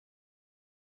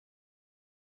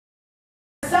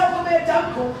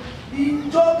lako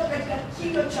litoke katika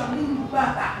kinywa cha Mungu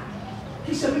Baba,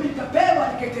 kisha mimi nikapewa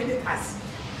nikatende kazi.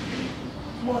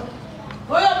 Mbona?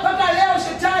 Kwa hiyo mpaka leo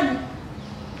shetani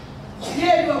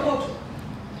yeye ni wakoto.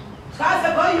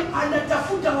 Sasa kwa hiyo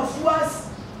anatafuta wafuasi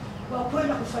wa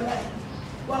kwenda kufanyaje,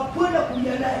 wa kwenda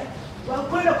kulia naye, wa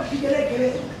kwenda kupiga naye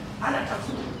kelele.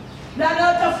 Anatafuta na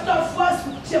anatafuta wafuasi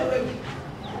kupitia wewe.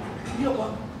 Ndio kwa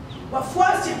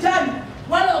wafuasi shetani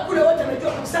wale wakule wote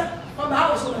wanajua kabisa kwamba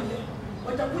hao sio wale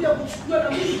watakuja kuchukua na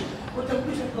Mungu,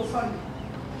 watakuja katika ufalme.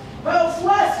 Kwa hiyo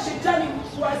wafuasi shetani,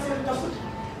 mfuasi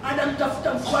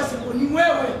anamtafuta mfuasi kwa ni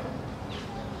wewe.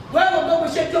 Wewe ambao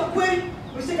umeshajua kweli,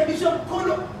 umeshakabishwa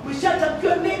mkono,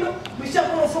 umeshatamkiwa neno,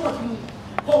 umeshakuwa ufoka kimungu.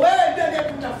 Kwa wewe ndio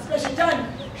anayekutafuta shetani,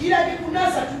 kila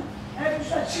akikunasa tu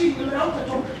anakushusha chini na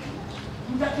hautatoka.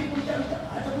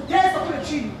 Atakutesa kule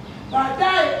chini.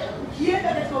 Baadaye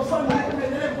ukienda katika ufalme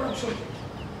unaendelea kwa kushoto.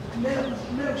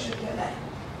 Unaendelea kushoto naye.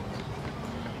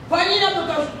 Kwa nini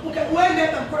uende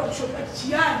hata mkono kushoto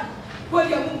atiani?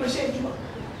 Kweli ya Mungu umeshajua.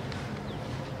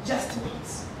 Just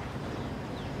once.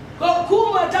 Kwa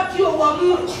hukumu atakiwa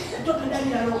uamue kutoka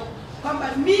ndani ya roho kwamba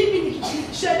mimi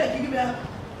nikishenda kinyume hapa,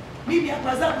 mimi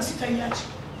hapa zangu sitaiacha.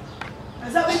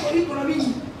 Adhabu iko na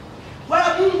mimi. Wala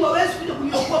Mungu hawezi kuja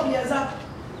kuniokoa kwenye adhabu.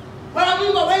 Wala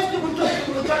Mungu hawezi kuja kunitoa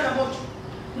kwenye moto.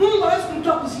 Mungu hawezi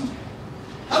kunitoa kuzimu.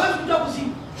 Hawezi kunitoa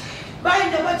kuzimu. Bali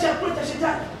ndio chakula cha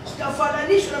shetani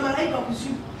kitafananishwa na malaika wa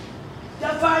kuzimu.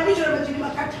 Kitafananishwa na majini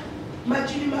makata,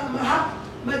 majini mahaba,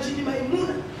 majini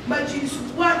maimuna, majini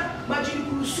subwana, majini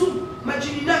kurusumu,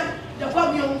 majini nani.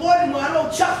 Itakuwa miongoni mwa roho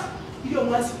chafu iliyo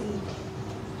mwasi Mungu.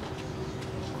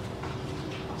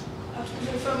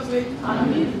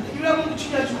 Amen. Yule Mungu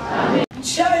chini ya jua. Amen.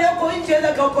 Mchawi yako nje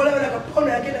anaweza kaokolewa na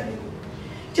kapona yake na Mungu.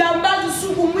 Jambazi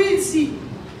sugu mwizi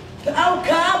au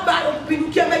kaaba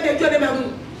kupindukia mbele ya neema ya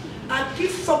Mungu.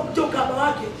 Akifa kutoka baba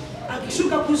wake,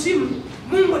 akishuka kuzimu,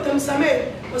 Mungu atamsamehe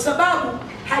kwa sababu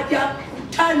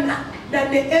hajakutana na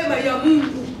neema ya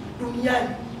Mungu duniani.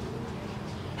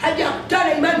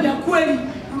 Hajakutana imani ya kweli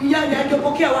duniani.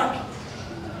 Angepokea wapi?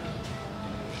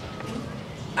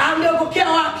 Angepokea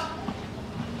wapi?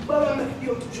 Baba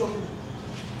ndio tujue.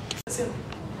 Sema.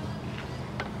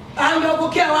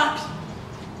 Angepokea wapi?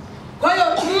 Kwa hiyo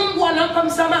Mungu anampa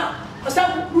msamaha kwa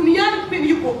sababu duniani kipindi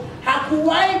yupo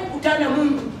hakuwahi kukutana na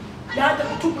Mungu na hata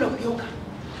kutubu na kugeuka.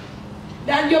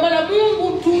 Na ndio maana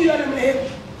Mungu mtu huyo anamrehemu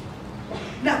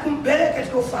na kumpeleka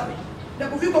katika ufalme na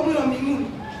kuvikwa mwili wa mbinguni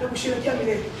na kusherehekea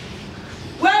milele.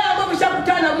 Wewe ambao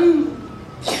umeshakutana na Mungu,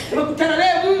 umekutana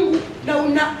naye Mungu na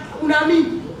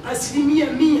unaamini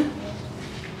 100%.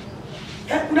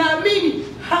 Unaamini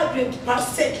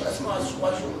 100% lazima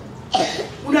wazuri.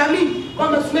 Unaamini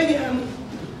kwamba sumegi na Mungu.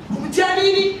 Kupitia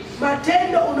nini?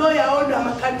 Matendo unayoyaona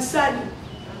makanisani.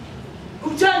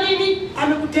 Kupitia nini?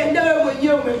 Amekutendea wewe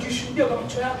mwenyewe, umejishuhudia kwa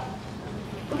macho yako.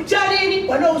 Kupitia nini?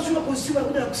 Wanaohusika kusimu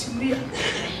wanakuja na kusimulia.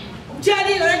 Kupitia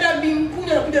nini? Wanaenda mbinguni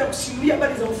na kuja na kusimulia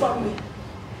habari za ufalme.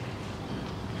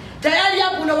 Tayari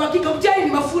hapo una uhakika. Kupitia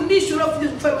nini? Mafundisho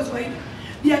unayofundisha kufanya Kiswahili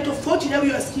ni ya tofauti na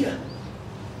unayosikia.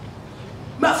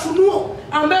 Mafunuo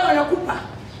ambayo wanakupa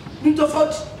ni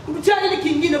tofauti. Kupitia nini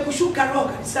kingine? Kushuka roho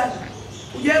kanisani.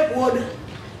 Ujaye kuona.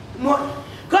 Umeona?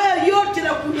 Kwa hiyo yote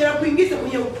na kuingiza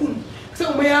kwenye hukumu. Kwa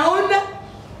sababu umeyaona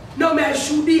na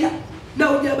umeyashuhudia na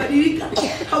hujabadilika.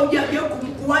 Haujageuka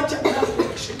kumkuacha kwa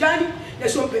shetani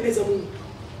yasiyompendeza Mungu.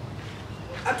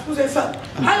 Atukuze mfano.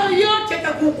 Hayo yote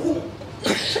yatakuhukumu.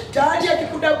 Tayari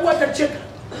akikudabua atacheka.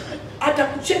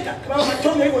 Atakucheka kama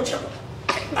matongo hivyo chapa.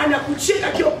 Anakucheka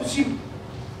akiwa kuzimu.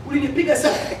 Ulinipiga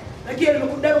sana. Lakini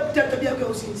nimekudaba kupitia tabia yako ya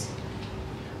uzinzi.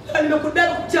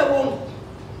 Nimekudaba kupitia uongo.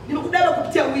 Nimekudaba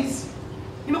kupitia wizi.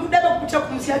 Nimekudaba kupitia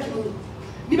kumsiaki Mungu.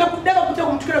 Nimekudaba kupitia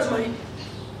kumtukana Zumaridi.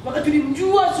 Wakati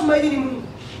ulimjua Zumaridi ni Mungu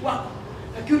wako,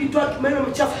 lakini ulitoa maneno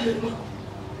machafu ndani mwako.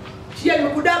 Pia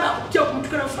nimekudaba kupitia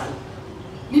kumtukana mfalme.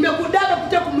 Nimekudaba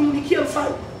kupitia kumnungunikia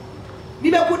mfalme.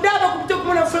 Nimekudaba kupitia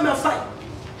kumwona mfalme afai.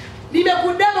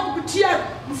 Nimekudaba kupitia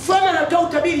mfalme anatoa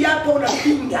utabiri hapo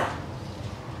unapinga.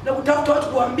 Na kutafuta watu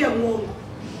kuambia muongo.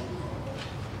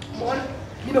 Umeona?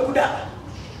 Nimekudaba.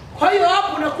 Kwa hiyo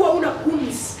hapo unakuwa una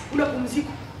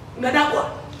pumziko, unadabwa.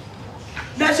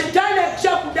 Na shetani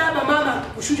akishakudaba mama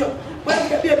kushusha kwa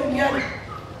kudabia duniani.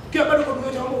 Kiwa bado kwa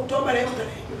dunia utaomba leo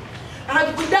tena.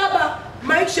 Akikudaba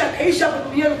maisha kaisha hapo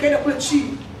duniani kaenda kule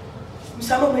chini.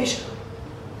 Msamaha maisha.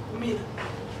 Amina.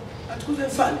 Atukuze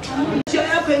mfano. Njia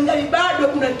yako ingali bado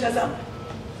unanitazama.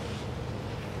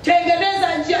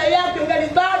 Tengeneza njia yako ingali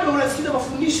bado unasikiza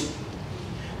mafundisho.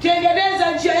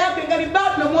 Tengeneza njia yako ingali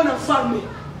bado unamuona mfalme.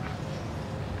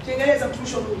 Tengeneza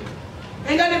mtumishi wa Mungu.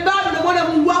 Ingali bado unamuona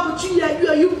Mungu wako chini ya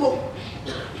jua yupo.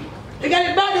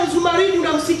 Ingali bado Zumaridi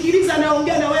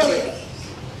anaongea na wewe.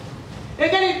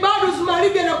 Engani bado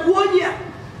Zumaridi anakuonya.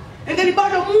 Engani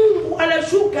bado Mungu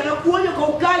anashuka na kuonya kwa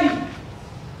ukali.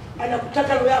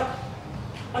 Anakutaka roho yako.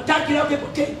 Hataki yako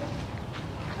ipotee.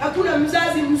 Hakuna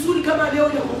mzazi mzuri kama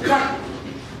anayeonya kwa ukali.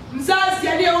 Mzazi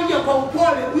anayeonya kwa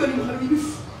upole, huyo ni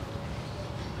mharibifu.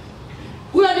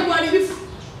 Huyo ni mharibifu.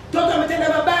 Toka ametenda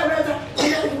mabaya unaweza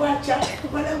kuacha.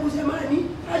 Mwanangu zamani,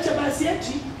 acha basi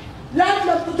eti.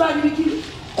 Lazima mtoto adilikiwe.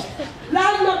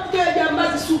 Lazima kutoa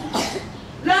jambazi suku.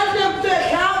 Lazima kutoa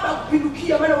kaba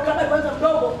kupindukia, maana ukaba kwanza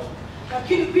mdogo.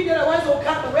 Lakini pindi na wazo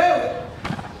ukaba wewe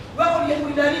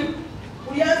ni nani?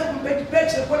 Ulianza kumpeti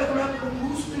peche kwa kama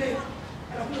kumruhusu ile.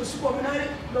 Anakuja usiku wa manane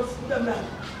unafukuda mlango.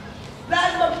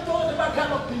 Lazima kutoa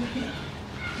kaba kupindukia.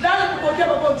 Lazima kupokea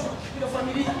magonjwa kwa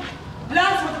familia.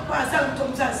 Lazima kupa hasara mtoto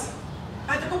mzazi.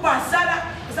 Atakupa hasara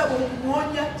kwa sababu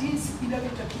muonya jinsi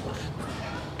inavyotakiwa.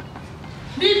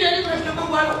 Ndivyo alivyo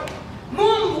Mungu wao.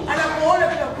 Mungu anapoona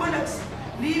tunakwenda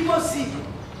ndivyo sivyo.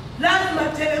 Lazima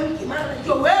teremke, maana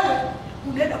unajua wewe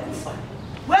unaenda kufa.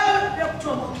 Wewe unaenda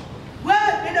kutoa moto.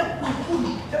 Wewe unaenda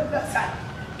kuhukumu tena sana.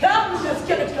 Kama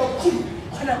unafikia katika hukumu,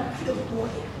 anakuja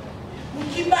kukuonya.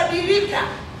 Ukibadilika,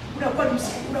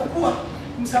 unakuwa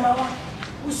msamaha wako.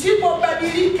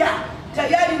 Usipobadilika,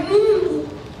 tayari Mungu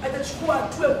atachukua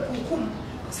hatua ya kuhukumu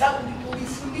kwa sababu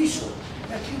ulifundishwa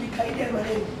lakini ulikaidia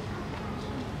maneno.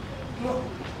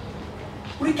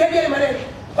 Ulikaidia maneno.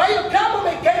 Kwa hiyo kama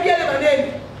umekaidia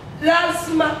maneno,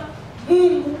 lazima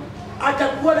Mungu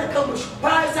atakuona kama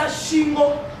umeshupaza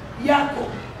shingo yako.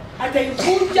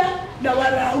 Ataivunja na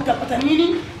wala hutapata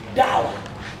nini? Dawa.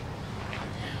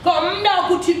 Kwa muda wa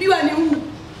kutibiwa ni huu.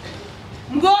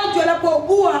 Mgonjwa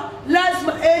anapougua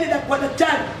lazima aende kwa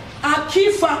daktari.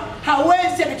 Akifa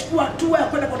hawezi akachukua hatua ya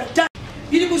kwenda kwa daktari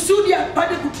ili kusudi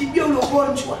apate kutibiwa ule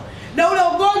ugonjwa. Na ule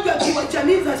ugonjwa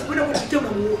akiwachaniza asipoenda kwa daktari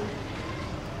unamuua.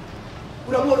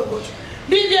 Unamuua ule ugonjwa.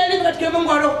 Ndivyo ilivyo katika Mungu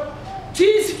wa roho.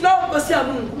 Sisi tunaomkosea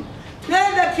Mungu,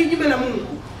 tunaenda kinyume na Mungu.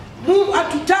 Mungu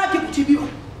hatutaki kutibiwa.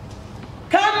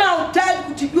 Kama hutaki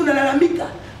kutibiwa unalalamika,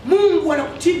 Mungu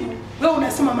anakutibu, wewe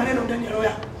unasema maneno ndani ya roho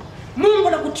yako. Mungu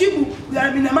anakutibu,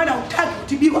 ina maana hutaki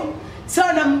kutibiwa.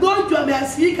 Sawa na mgonjwa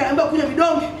ameathirika ambaye kunywa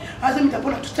vidonge, lazima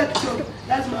nitapona tutaki vidonge.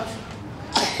 Lazima afi.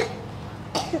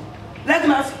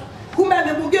 Lazima afi. Kumbe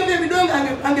angebugea vile vidonge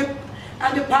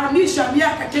angepandisha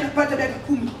miaka tena pata miaka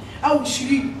 10 au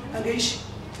 20 angeishi.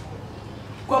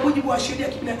 Kwa mujibu wa sheria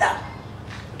ya kibinadamu.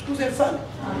 Tukuze mfano.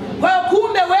 Kwa hiyo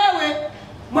kumbe wewe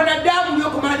mwanadamu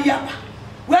ulioko mahali hapa,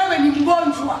 wewe ni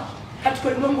mgonjwa katika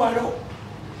ulimwengu wa roho.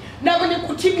 Na mwenye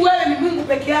kutibu wewe ni Mungu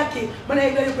peke yake, maana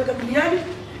yeye ndiye aliyekuweka duniani,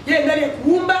 yeye ndiye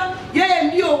aliyekuumba, yeye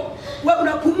ndio wewe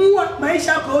unapumua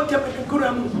maisha yako yote hapa katika mkono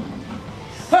wa Mungu.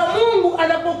 Kwa Mungu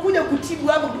anapokuja kutibu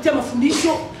hapo kupitia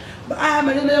mafundisho,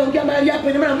 maneno yanaongea mahali hapa,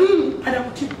 ina maana Mungu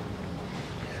anakutibu.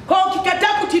 Kwa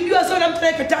ukikataa kutibiwa sio na mtu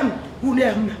anayekataa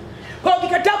unaamna. Kwa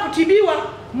ukikataa kutibiwa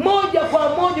moja kwa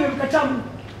moja umemkataa Mungu.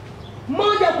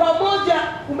 Moja kwa moja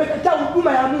umekataa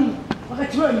huduma ya Mungu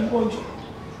wakati wewe ni mgonjwa.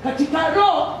 Katika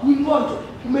roho ni mgonjwa,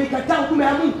 umeikataa huduma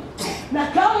ya Mungu. Na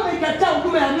kama umeikataa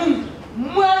huduma ya Mungu,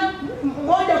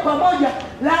 moja kwa moja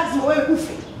lazima wewe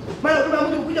ufe. Maana huduma ya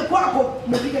Mungu kuja kwako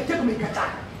umepiga teke umeikataa.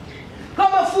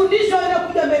 Kama fundisho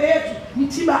yanakuja mbele yetu ni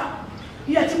tiba,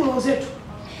 ila tibu roho zetu.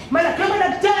 Maana kama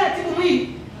daktari atibu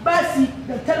mwili, basi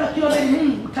daktari akiwa mbele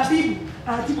Mungu, tabibu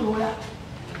anatibu roho yako.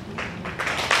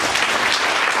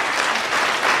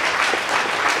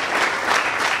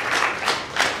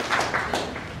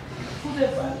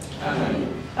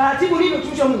 Anatibu nini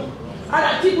mtumishi wa Mungu?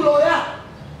 Anatibu roho yako.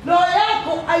 Roho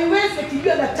yako haiwezi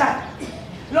kutibiwa na daktari.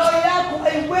 Roho yako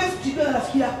haiwezi kutibiwa na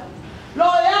rafiki yako.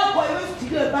 Roho yako haiwezi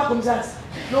kutibiwa na baba mzazi.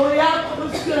 Roho yako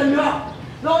haiwezi kutibiwa na mume wako.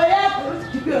 Roho yako haiwezi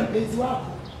kutibiwa na mpenzi wako.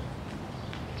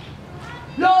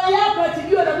 Roho yako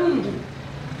inatibiwa na Mungu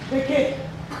pekee.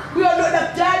 Huyo ndio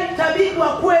daktari, tabibu wa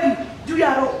kweli juu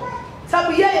ya roho.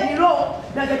 Sababu yeye ni roho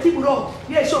na anatibu roho.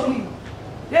 Yeye sio mwili.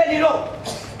 Yeye ni roho.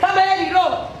 Kama yeye ni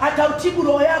roho, atautibu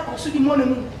roho yako kusudi muone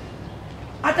Mungu.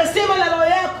 Atasema na roho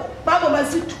yako mambo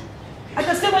mazito.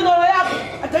 Atasema na roho yako,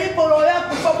 ataipa roho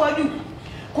yako ufahamu wa juu.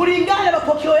 Kulingana na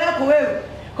mapokeo yako wewe.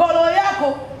 Kwa roho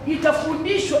yako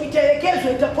itafundishwa,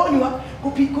 itaelekezwa, itaponywa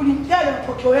kulingana na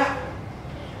mapokeo yako.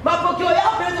 Mapokeo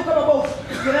yako yanaweza kuwa mabovu,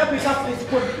 roho yako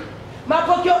isipone.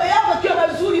 Mapokeo yako yakiwa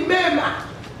mazuri mema,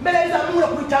 mbele za Mungu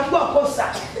kuitambua kosa,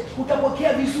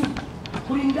 utapokea vizuri.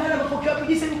 Kulingana na mapokeo yako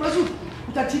jinsi ni mazuri,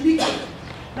 utatibika.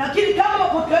 Lakini kama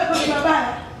mapokeo yako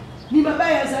ni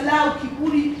mabaya ya dharau,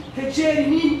 kiburi, kejeli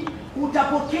nini,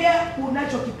 utapokea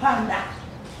unachokipanda.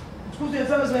 Tukuze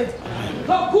mfano zaidi.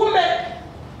 Kwa kumbe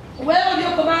wewe ndio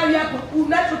kwa mahali hapo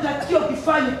unachotakiwa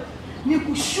kufanya ni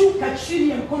kushuka chini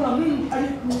ya mkono wa Mungu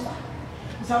aliyekuumba.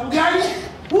 Kwa sababu gani?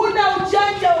 Huna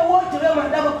ujanja wowote wewe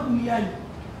mwanadamu hapa duniani.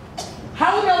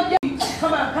 Hauna ujanja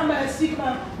kama kama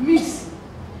Miss.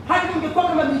 Hata ungekuwa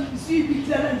kama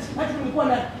Bikira nani, hata ungekuwa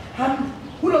na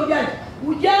huna ujanja.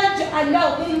 Ujanja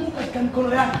anao Mungu katika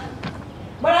mikono yake.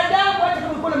 Mwanadamu hata kama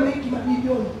ungekuwa na miliki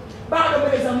mabilioni, bado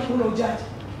mbele za Mungu una ujanja.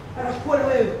 Anakuona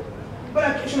wewe, bora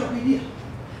kesho nakuibia.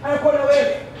 Anakuona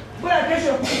wewe, bora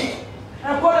kesho nakuibia.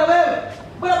 Anakuona wewe,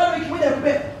 bora bado wiki moja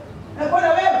nakubeba. Anakuona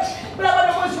wewe, bora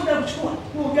bado mwezi mmoja nakuchukua.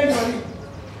 Huo ujanja wa nini?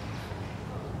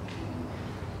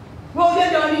 Huo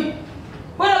ujanja wa nini?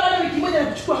 Bora bado wiki moja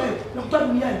nakuchukua wewe na kutoa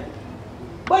duniani.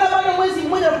 Bora bado mwezi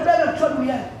mmoja nakubeba na kutoa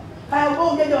duniani. Haya, huo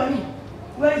ujanja wa nini?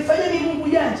 Unanifanyia mimi Mungu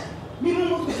ujanja.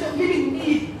 Mimi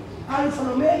ni Alfa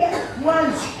na Omega,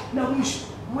 mwanzo na mwisho.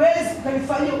 Huwezi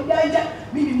kunifanyia ujanja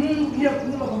mimi Mungu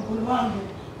niliyekuumba kwa mkono wangu.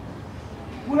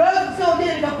 Unaweza kusema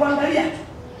ujanja nikakuangalia tu,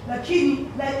 lakini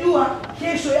najua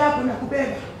kesho yako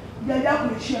nakubeba. Ujanja wako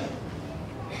umeishia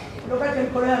ndio kati ya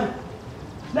mikono yangu.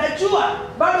 Najua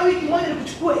bado wiki moja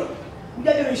nikuchukue,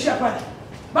 ujanja unaishia pale.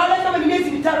 Baada kama ni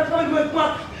miezi mitano, kama ni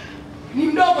mwaka, ni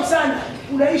mdogo sana,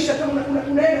 unaisha kama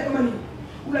unaenda kama nini?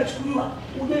 Unachukuliwa,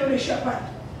 ujanja unaishia pale.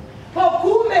 Kwa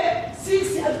kumbe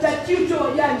sisi hatutakiwi tuwe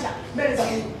wajanja mbele za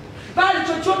Mungu. Bali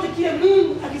chochote kile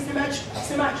Mungu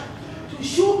akisemacho,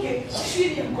 tushuke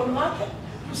chini ya mkono wake,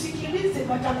 tusikilize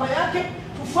matakwa yake,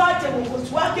 tufuate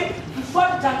mwongozo wake,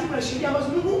 tufuate taratibu na sheria ambazo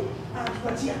Mungu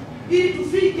anatupatia ili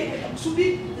tufike katika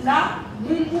kusudi la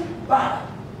Mungu Baba.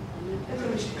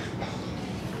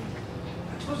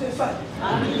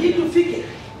 Ili tufike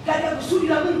katika kusudi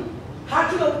la Mungu.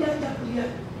 Hatuna ujanja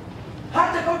duniani.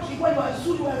 Hata kama tulikuwa ni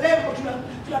wazuri wa leo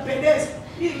tunapendeza,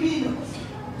 ili mimi nakufa.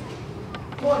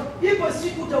 Kwa ipo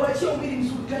siku utawachia mwili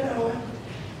mzuri tena roho yako.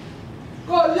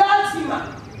 Kwa lazima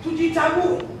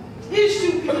tujitambue. Ishi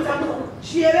ukijitambua,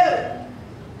 jielewe.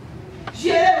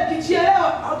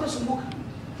 Ukijielewa hautasumbuka.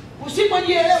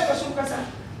 Usipojielewa utasumbuka sana.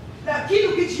 Lakini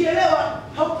ukijielewa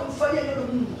hautamfanyia neno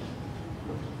Mungu.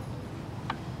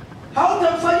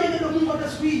 Hautamfanyia neno Mungu hata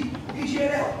siku hii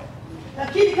ukijielewa.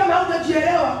 Lakini kama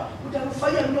hautajielewa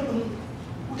utamfanyia neno Mungu.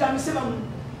 Utamsema Mungu,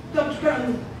 utamtukana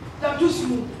Mungu, utamtusi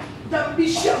Mungu,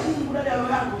 utambishia Mungu ndani ya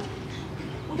roho yako.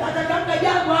 Utatamka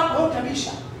jambo hapo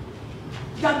utabisha.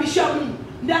 Utambishia Mungu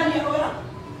ndani ya roho yako.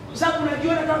 Kwa sababu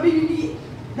unajiona kama mimi ndiye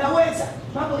naweza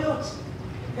mambo yote.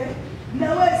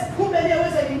 Naweza, kumbe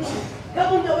anayeweza ni Mungu.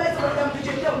 Kama unaweza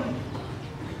utamtetea Mungu.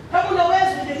 Kama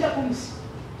unaweza utetea kumsi.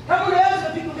 Kama unaweza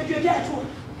utetea hatua.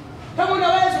 Kama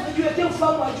unaweza utetea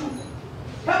ufahamu wa juu.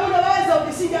 Kama unaweza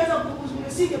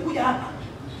usinge kuja hapa.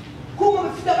 Kumbe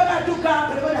umefika mpaka tuka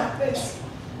hapa na bwana hapesi.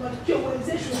 Watukio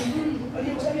uwezeshwe na Mungu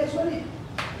aliyemwambia swali.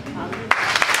 Amen.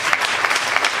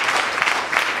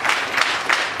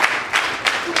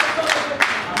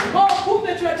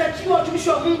 Kumbe tunatakiwa watumishi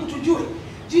wa Mungu tujue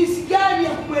jinsi gani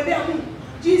ya kumwendea Mungu,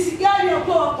 jinsi gani ya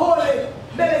kuwa wapole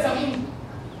mbele za Mungu,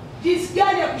 jinsi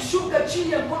gani ya kushuka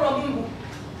chini ya mkono wa Mungu,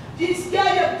 jinsi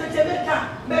gani ya kutetemeka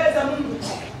mbele za Mungu,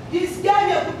 jinsi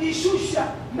gani ya kujishusha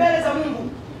mbele za Mungu.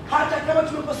 Hata kama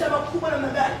tumekosea makubwa na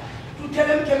magari,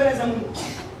 tuteremke mbele za Mungu,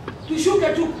 tushuke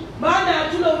tu, maana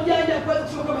hatuna ujanja kwa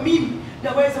kusema kama mimi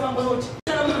naweza mambo yote.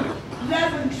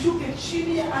 Lazima nishuke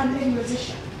chini ya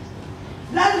anayeniwezesha.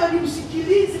 Lazima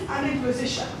nimsikilize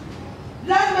anayeniwezesha.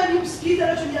 Lazima nimsikilize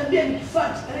anachoniambia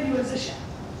nikifuate anayeniwezesha.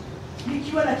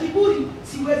 Nikiwa na kiburi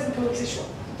siwezi kuwezeshwa.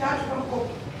 Tatu kama kopo.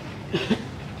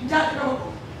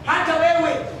 Hata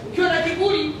wewe ukiwa na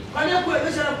kiburi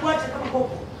anayekuwezesha anakuacha kama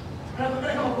kopo.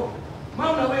 Anakuangalia kama kopo.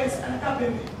 Mama unaweza, anakaa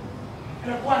pembeni.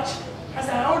 Anakuacha.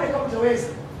 Sasa aone kama utaweza.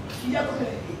 Kijako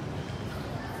mbele.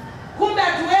 Kumbe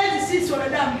hatuwezi sisi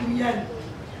wanadamu duniani.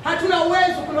 Hatuna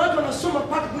uwezo. Kuna watu wanasoma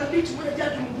paka, kuna binti moja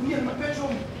tatu mhudumia na Petro.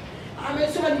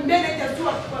 Amesema ni manager tu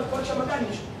kwa chama gani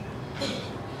hicho?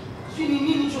 Si ni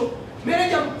nini hicho?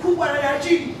 Manager mkubwa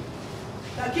anaajiri.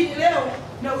 Lakini leo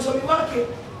na usomi wake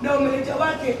na manager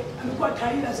wake amekuwa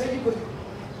taila zaidi kwa hiyo.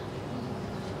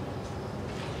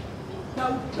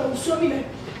 Na usomi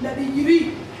na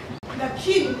degree.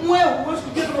 Lakini wewe huwezi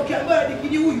kujua kama ukiambiwa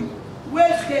degree huyu,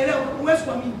 huwezi kuelewa, huwezi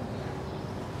kuamini.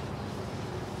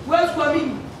 Huwezi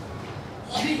kuamini.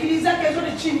 Degree zake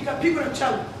zote chini kapigwa na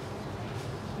mchawi.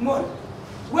 Umeona?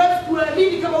 Huwezi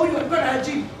kuamini kama huyu alikuwa na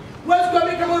ajira. Huwezi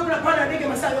kuamini kama huyu anapanda ndege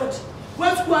masaa yote.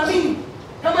 Huwezi kuamini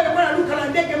kama alikuwa anaruka na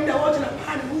ndege muda wote,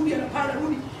 anapanda rudi, anapanda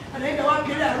rudi. Anaenda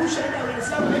wapi? Anaenda Arusha, anaenda Dar es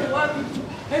Salaam, anaenda wapi?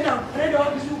 Anaenda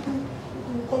wapi huku?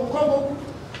 Kongo huku.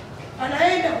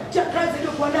 Anaenda kutia kazi ile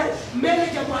kwa ndani.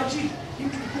 Manager mwajiri ni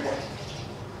mtu mkubwa.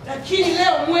 Lakini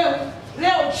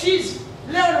leo chizi,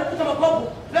 leo anakuta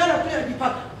makopo, leo anakuja na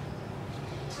kipaka.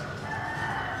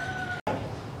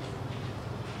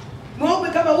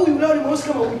 huyu, leo ni mweusi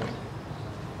kama huyu.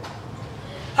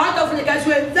 Hata wafanyakazi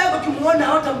wenzako kimuona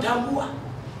hawatamtambua,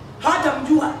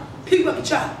 hawatamjua. Pigwa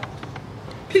kichaa,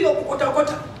 pigwa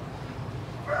kukota,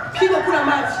 pigwa kula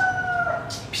maji,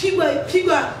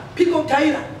 pigwa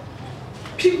utaira,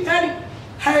 yani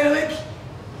haeleweki.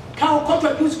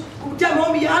 Kaokotwa juzi kupitia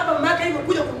maombi ya hapa, mama yake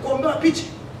alikuja kukuombea picha,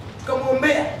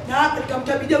 tukamwombea na hapa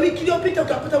nikamtabidia wiki iliyopita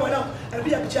ukapata mwanao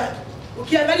anapiga picha yake.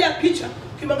 Ukiangalia picha,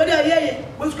 ukimwangalia yeye,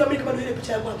 huwezi kuamini kama ndio ile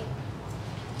picha yake.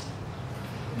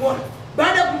 Mbona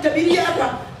baada ya kumtabiria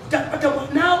hapa utapata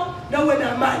mwanao na uwe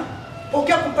na amani.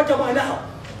 Pokea kumpata mwanao.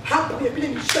 Hapa vile vile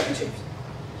nishika picha hivi.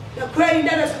 Na kweli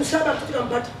ndani ya siku 7 mtoto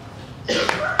tunampata.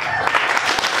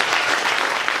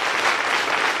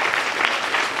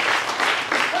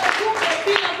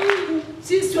 Bila Mungu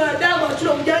sisi wanadamu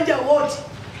hatuna ujanja wote.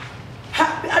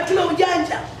 Hatuna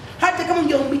ujanja. Hata kama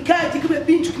ungeumbikaje kama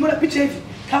binti ukimwona picha hivi,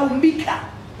 kaumbika.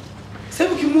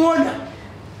 Sasa ukimuona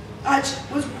acha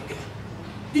uweze kuongea.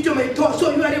 Ndicho umeitoa,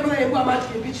 sio yule aliyekuwa maji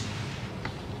kwenye picha.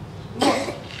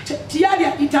 Tayari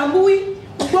itambui,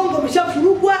 ubongo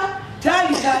umeshafurugwa,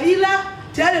 tayari taila,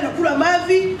 tayari anakula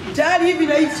mavi, tayari hivi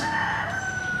na hivi.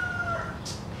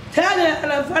 Tayari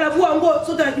anavua nguo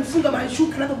zote, anajifunga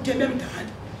mashuka na kutembea mitaani.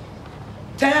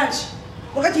 Tayari.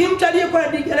 Wakati mtu aliyekuwa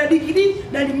na degree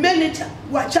na ni manager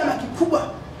wa chama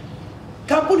kikubwa,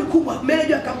 kampuni kubwa,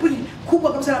 manager wa kampuni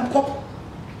kubwa kabisa la mkopo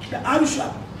na Arusha.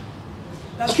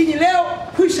 Lakini leo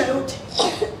kuisha yote.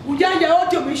 Ujanja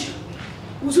wote umeisha.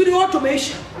 Uzuri wote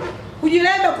umeisha.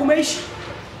 Kujilemba kumeisha.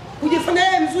 Kujifanya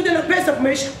yeye mzuri na pesa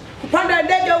kumeisha. Kupanda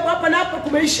ndege hapa na hapa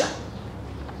kumeisha.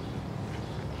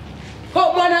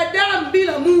 Kwa mwanadamu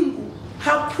bila Mungu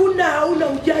hauna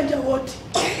ujanja wote.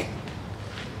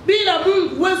 Bila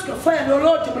Mungu huwezi kufanya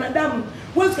lolote mwanadamu.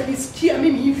 Huwezi kujisikia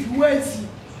mimi hivi, huwezi.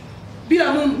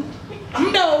 Bila Mungu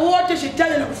muda wote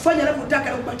shetani anakufanya anapotaka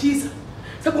na kubatiza.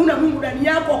 Sababu huna Mungu ndani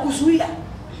yako akuzuia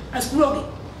asikuroge.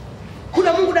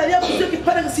 Huna Mungu ndani yako kuzuia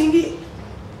kipara kisingie.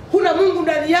 Huna Mungu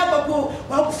ndani yako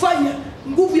kwa kufanya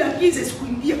nguvu ya giza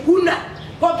isikuingie. Huna.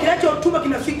 Kwa kinachotuma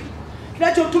kinafika.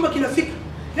 Kinachotuma kinafika.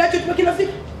 Kinachotuma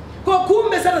kinafika. Kwa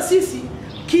kumbe sana sisi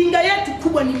kinga yetu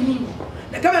kubwa ni Mungu.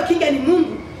 Na kama kinga ni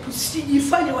Mungu,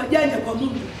 tusijifanye wajanja kwa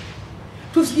Mungu.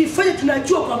 Tusijifanye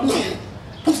tunajua kwa Mungu.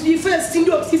 Tusijifanye sisi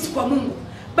ndio sisi kwa Mungu.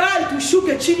 Bali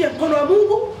tushuke chini ya mkono wa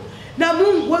Mungu. Na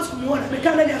Mungu huwezi kumuona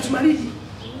amekaa ndani ya tumaliji.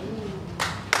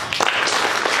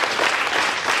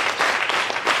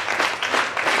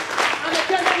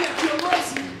 Amekaa ndani ya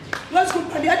kiongozi. Huwezi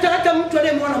kumpania hata mtu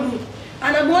anayemuona Mungu.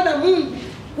 Anamuona Mungu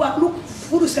kwa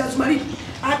fursa ya tumaliji.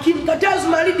 Akimkataa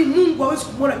tumaliji, Mungu hawezi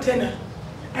kumuona tena.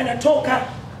 Anatoka.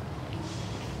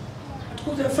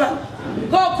 Tukuze mfano.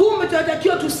 Kwa kumbe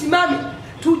tunatakiwa tusimame,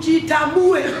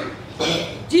 tujitambue.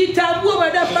 Jitambue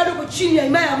bado uko chini ya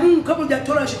himaya ya Mungu kabla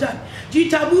hujatolewa shetani.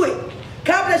 Jitambue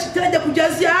kabla shetani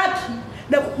hajakujazia haki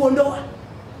na kukuondoa.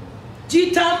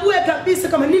 Jitambue kabisa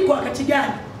kama niko wakati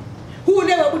gani. Huu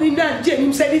ndiye wabudu ni nani? Je, ni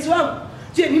msaidizi wangu?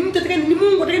 Je, ni mtu ni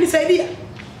Mungu atakayenisaidia?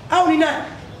 Au ni nani?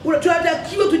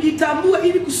 Tunatakiwa tujitambue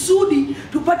ili kusudi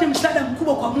tupate msaada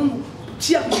mkubwa kwa Mungu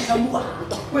kupitia kujitambua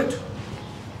kwetu.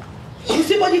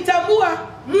 Usipojitambua,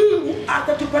 Mungu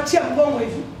atatupatia mgongo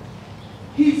hivi.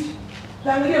 Hivi.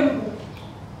 Angalia Mungu.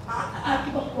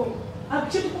 Akipa mgongo.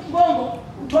 Akicheka mgongo,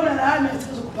 utaona laana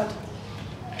zitakazokupata.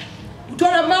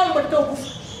 Utaona mambo yatakayokufa.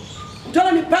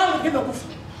 Utaona mipango itakayokufa.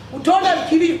 Utaona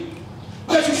kilio.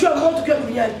 Utashushua moto kwa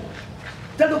duniani.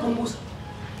 Utakupunguza.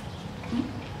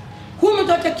 Kumbe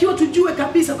tunatakiwa tujue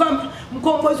kabisa kwamba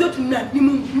mkombozi wetu ni nani? Ni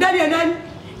Mungu. Ndani ya nani?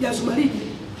 Ya Zumaridi.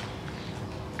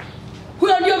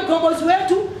 Huyo ndio mkombozi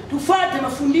wetu, tufuate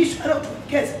mafundisho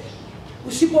anayotuelekeza.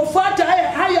 Usipofuata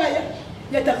haya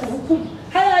yatakuhukumu.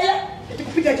 Haya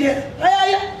yatakupiga jela.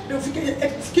 Haya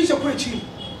yatakufikisha kule chini.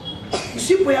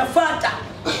 Usipoyafuata.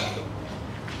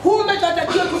 Kumbe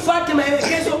tunatakiwa tufuate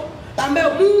maelekezo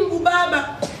ambayo Mungu Baba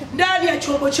ndani ya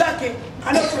chombo chake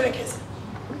anayotuelekeza.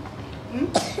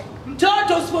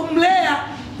 Mtoto usipomlea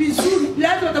vizuri,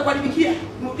 lazima atakuharibikia.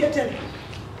 Nirudia tena.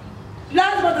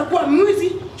 Lazima atakuwa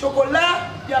mwizi, chokola,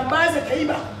 jambazi,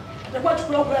 kaiba. Atakuwa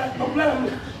chokola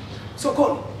mle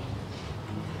sokoni.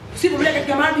 Usipomlea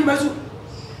katika maadili mazuri.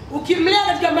 Ukimlea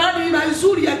katika maadili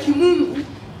mazuri ya kimungu,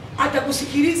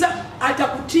 atakusikiliza,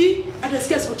 atakutii,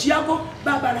 atasikia sauti yako.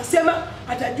 Baba anasema,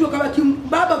 atajua kama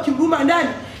baba ukimruma ndani,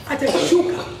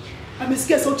 atashuka.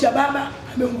 Amesikia sauti ya baba,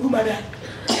 ameunguruma ndani.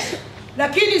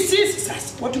 Lakini sisi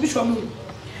sasa watumishi wa Mungu,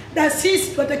 na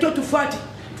sisi tunatakiwa tufuate.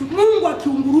 Mungu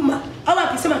akiunguruma au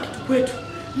akisema kitu kwetu,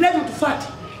 lazima tufuate.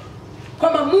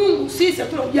 Kwamba Mungu sisi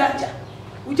hatuna ujanja.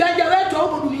 Ujanja wetu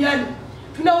haupo duniani.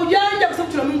 Tuna ujanja kwa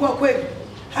sababu tuna Mungu wa kweli.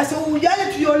 Hasa ujanja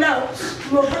tulionao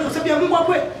tumeupata kwa sababu ya Mungu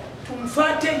akwe.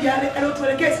 Tumfuate yale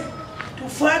anayotuelekeza.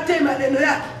 Tufuate maneno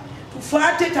yake.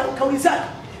 Tufuate kauli zake.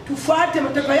 Tufuate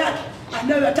matakwa yake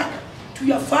anayoyataka.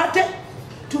 Tuyafuate,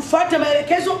 tufuate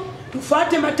maelekezo,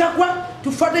 tufuate matakwa,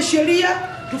 tufuate sheria,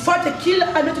 tufuate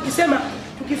kila anachokisema,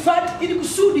 tukifuate ili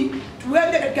kusudi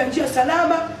tuende katika njia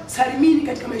salama, salimini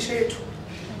katika maisha yetu.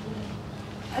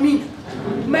 Amina.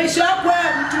 Maisha yako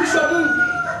ya mtumishi wa Mungu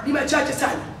ni machache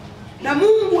sana. Na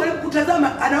Mungu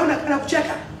anapokutazama anaona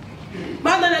anakucheka.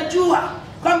 Maana anajua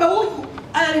kwamba huyu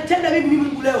ananitenda mimi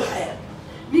Mungu leo haya.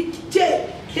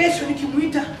 Kesho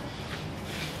nikimuita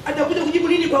atakuja kujibu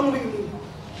nini kwangu mimi Mungu?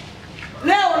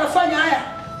 Leo anafanya haya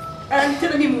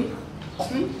ananitenda mimi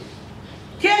Mungu.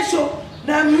 Kesho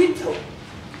namuita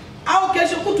au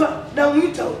kesho kutwa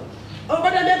namuita au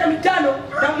baada ya miaka 5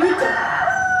 namuita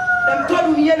na mtoa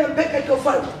duniani mpeka katika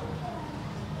ufalme.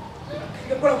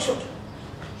 Kwa kushoto.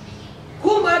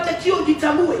 Kumbe hata kio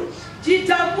jitambue.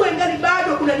 Jitambue ngali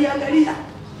bado unaniangalia.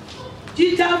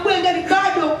 Jitambue ngali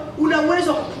bado una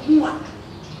uwezo wa kupumua.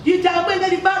 Jitambue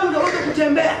ngali bado una uwezo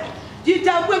kutembea.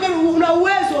 Jitambue ngali una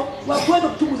uwezo wa kuweza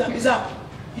kutubu dhambi zako.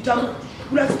 Jitambue.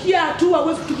 Unafikia hatua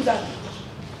uwezo kutubu dhambi.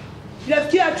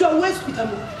 Unafikia hatua uwezo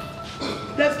kutambua.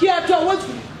 Unafikia hatua uwezo.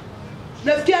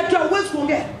 Unafikia hatua uwezo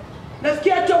kuongea.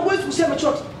 Unafikia hatua uwezo kusema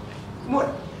chochote. Umeona?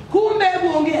 Kumbe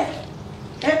hebu ongea.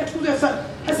 Tukuze sana.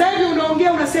 Sasa hivi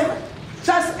unaongea unasema.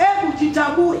 Sasa hebu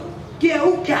jitambue.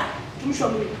 Geuka mtumishi wa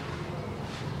Mungu.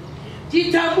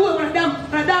 Jitambue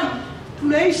wanadamu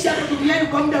tunaishi hapa duniani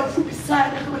kwa muda mfupi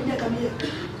sana kama miaka 100.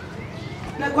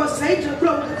 Na kwa sasa hivi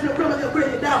tunakula mavyakula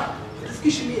yenye dawa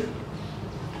tufikishi 100.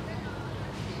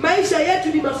 Maisha yetu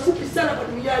ni mafupi sana kwa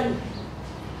duniani.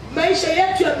 Maisha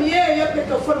yetu ya milele yapo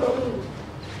katika ufalme wa Mungu.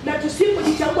 Na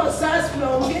tusipojitambua sasa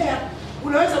tunaongea,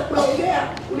 unaweza kuongea,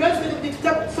 unaweza kwenye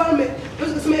kitabu ufalme,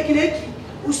 unaweza kusema kile hiki.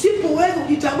 Usipoweza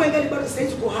kujitambua ngali bado sasa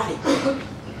hivi uko hai.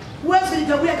 Uweze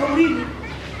kujitambua kaburini.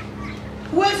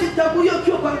 Uweze kujitambua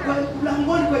ukiwa kwa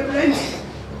mlangoni kwa Ibrahimu.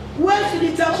 Uweze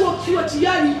kujitambua ukiwa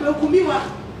tayari umehukumiwa.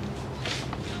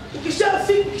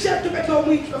 Ukishatoka kwa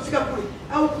mwili tunafika kule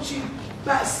au kuchini.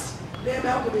 Basi neema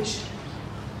yako imeisha.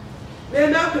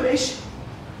 Neema yako imeisha.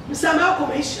 Msamaha wako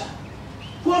umeisha.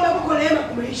 Kuomba kwa neema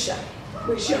kumeisha.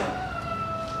 Kumeisha.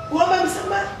 Kuomba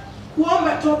msamaha,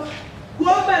 kuomba toba,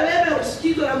 kuomba neema ya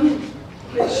usikizo la Mungu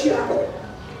kumeisha.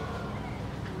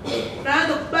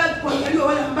 Unaanza kubaki kuangalia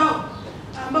wale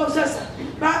ambao sasa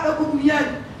baada kwa duniani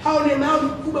hao neema yao ni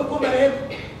kubwa kuomba rehema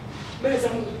mbele za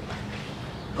Mungu.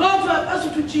 Kwa hivyo basi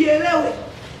tujielewe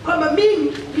kwamba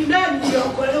mimi ni nani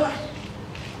niliokolewa.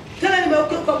 Tena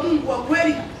nimeokolewa kwa Mungu wa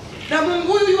kweli. Na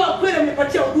Mungu huyu wa kweli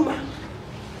amenipatia huduma.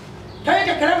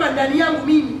 Kaweka karama ndani yangu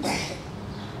mimi.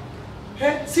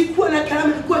 Sikuwa na karama,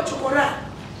 nilikuwa chokora.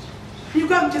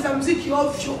 Nilikuwa mcheza muziki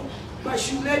ovyo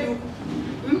mashuleni huko.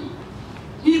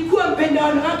 Nilikuwa mpenda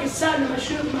wanawake sana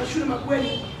mashule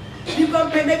makweli. Nilikuwa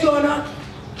mpendaji wa wanawake.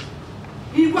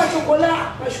 Nilikuwa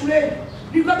chokora mashuleni.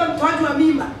 Nilikuwa kama mtoaji wa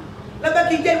mimba. Labda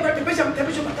kijana kwa tepesha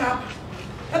mpaka hapa.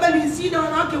 Labda nilizina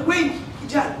wanawake wengi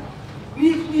kijana.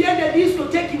 Nilienda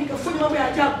discotheque nikafanya mambo ya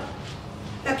ajabu.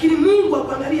 Lakini Mungu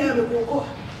akuangalia amekuokoa.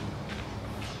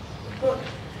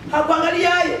 Hakuangalia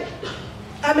hayo.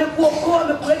 Amekuokoa,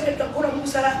 amekuleta katika mkono wa Mungu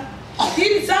salama.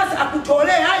 Ili sasa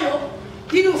akutolee hayo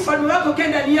ili ufalme wako ukae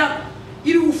ndani yako.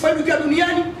 Ili ufalme ukiwa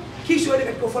duniani kisha uende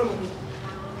katika ufalme wa Mungu.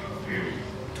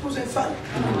 Tukuze mfano.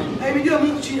 Aimejua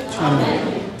Mungu chini yetu.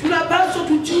 Tunapaswa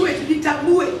tujue,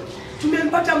 tujitambue.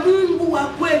 Tumempata Mungu wa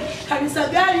kweli. Kanisa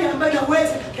gani ambaye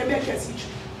anaweza kukemea kiasi hicho?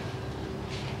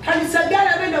 Kanisa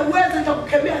gani ambaye anaweza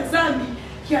kukemea dhambi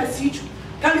kiasi hicho?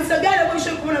 Kanisa gani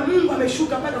ambaye kuona Mungu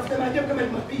ameshuka mpaka kufanya maajabu kama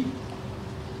Jumapili?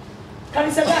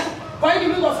 Kanisa gani? Kwa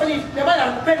nini Mungu afanye hivi? Kwa maana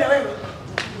anakupenda wewe.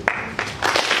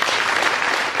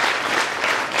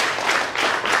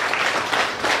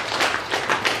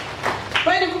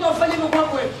 Kwa nini Mungu afanye hivyo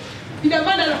kwako wewe? Ina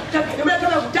maana anakutaka. Ina maana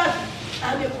kama anakutaka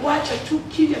angekuacha tu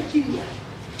kimya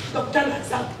ukakutana na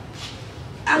adhabu.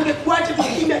 Angekuacha tu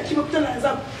kimya ukakutana na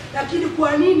adhabu. Lakini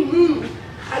kwa nini Mungu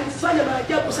alifanya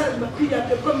maajabu sana Jumapili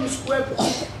hapo msikuwepo?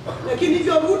 Lakini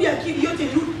hivyo rudi akili yote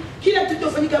irudi. Kila kitu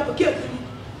kifanyika hapo kile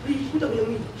nilikuta kwenye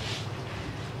mwili.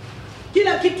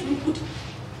 Kila kitu nilikuta.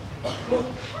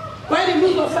 Kwa hiyo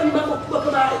Mungu afanye mambo makubwa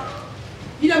kama haya.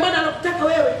 Ina maana anakutaka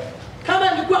wewe.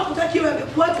 Kama angekuwa hakutaki wewe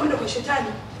angekuacha uende kwa shetani.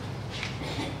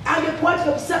 Angekuacha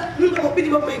kabisa. Mungu akapidi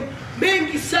mambo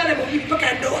mengi sana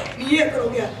mpaka ndoa. Ni yeye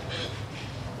anaongea.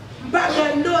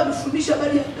 Mpaka ndoa amefundisha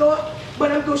habari ya ndoa.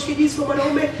 Mwanamke ushikijisi kwa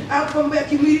mwanaume, akaomba ya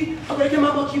kimwili, akaongea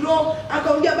mambo ya kiroho,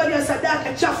 akaongea habari ya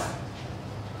sadaka chafu.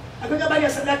 Akaongea habari ya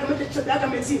sadaka, mtu sadaka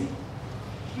mezini.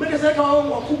 Mtu sadaka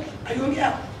waongo wakubwa.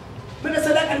 Aliongea. Mbona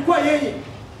sadaka alikuwa yeye.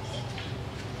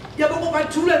 Japo kwa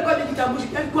tule alikuwa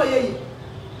amejitambulisha, alikuwa yeye.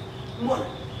 Umeona?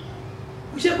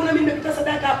 Ushe kuna mimi nimekata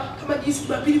sadaka hapa kama jinsi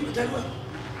Jumapili kutaliwa.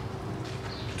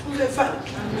 Tukuze mfano.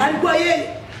 Alikuwa yeye.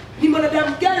 Ni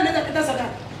mwanadamu gani anaweza kukata sadaka?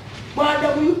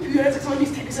 Mwanadamu yupi anaweza kusema mimi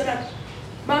sitaki sadaka?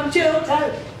 Mchele yote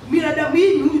hayo. Mwanadamu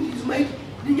hii huyu Ismaili.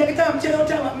 Ningekata mchele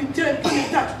yote ama mchele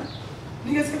mtatu.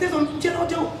 Ningesikatiza mchele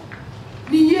wote huo.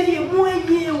 Ni yeye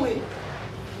mwenyewe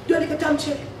ndio alikata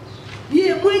mchele. Ni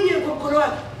yeye mwenyewe kwa mkono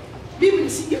wake.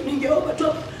 Mimi ningeomba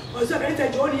tu wazee akaleta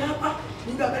jioni hapa,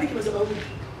 ningebariki madhabahu.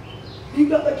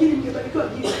 Ningebariki ningebarikiwa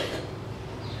jinsi.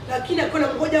 Lakini akona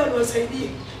ngoja wao niwasaidie.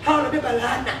 Hawa wanabeba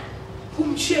laana.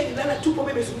 Kumcheni laana tupo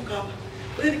mimi mezunguka hapa.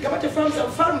 Kwa hiyo nikamata fahamu za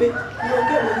mfalme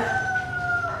niongee mwenyewe.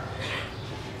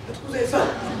 Tukuze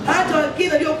sana. Hata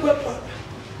wengine ndio kuwepo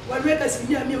waliweka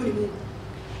 100% ni Mungu.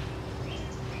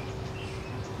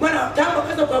 Bwana tangu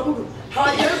kaza kuabudu,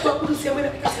 hawajawahi kuabudu sehemu ile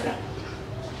katika sadaka.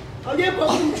 Hawajawahi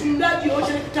kuabudu mchungaji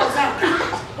wote nikitazama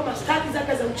kama staki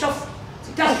zake za uchafu.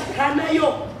 Sitaki kana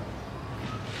hiyo.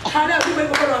 Kana vipi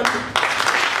iko kwa watu.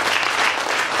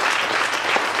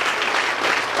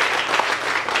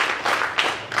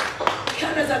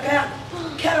 Kana zaka yako,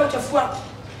 kana uchafu wako,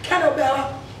 kana ubaya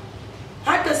wako.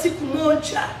 Hata siku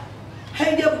moja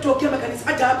haija kutokea makanisa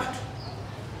hata hapa tu.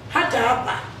 Hata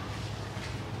hapa.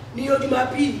 Niyo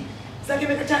Jumapili. Zaka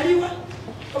imekataliwa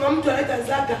kama mtu analeta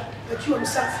zaka akiwa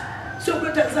msafi. Sio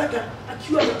kuleta zaka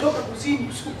akiwa ametoka kuzini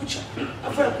usiku kucha.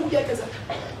 Afa anakuja hata zaka.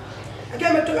 Akiwa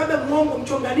ametoka labda muongo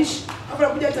mchonganishi, afa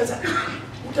anakuja hata zaka.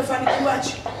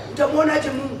 Utafanikiwaje? Utamwona aje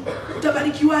Mungu?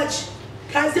 Utabarikiwaje?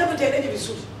 Kazi yako itaendaje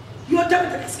vizuri? Yote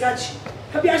itakasikaje?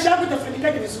 Biashara yako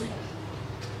itafanikaje vizuri?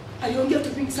 Aliongea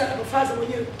vitu vingi sana kwa faza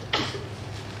mwenyewe.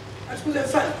 Atukuze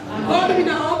mfano. Kwa mimi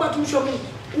naomba tumsho Mungu.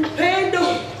 Upendo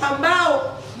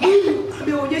ambao Mungu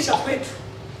ameonyesha kwetu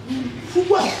ni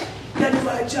mkubwa na ni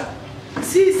maajabu.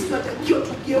 Sisi tunatakiwa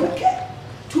tugeuke,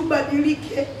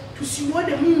 tubadilike,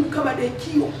 tusimuone Mungu kama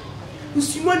dekio.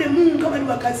 Tusimuone Mungu kama ni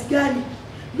wakazi gani.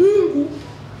 Mungu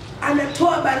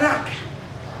anatoa baraka.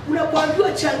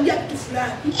 Unapoambiwa changia kitu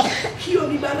fulani, hiyo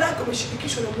ni baraka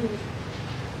umeshirikishwa na Mungu.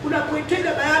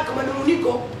 Unapoitenda baraka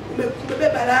manunguniko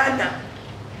umebeba laana.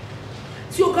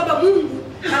 Sio kama Mungu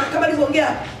kama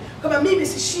alivyoongea kama mimi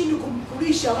sishindwi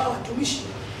kumkulisha wao watumishi.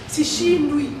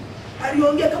 Sishindwi.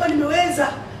 Aliongea kama nimeweza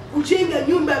kujenga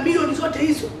nyumba ya milioni zote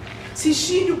hizo.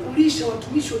 Sishindwi kulisha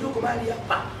watumishi walioko mahali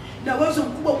hapa. Na uwezo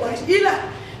mkubwa kwa ila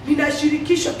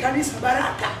ninashirikisha kanisa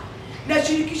baraka.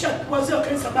 Ninashirikisha wazee wa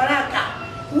kanisa baraka.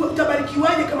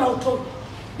 Utabarikiwaje kama hutoi?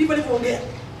 Ndivyo alivyoongea.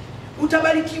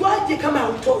 Utabarikiwaje kama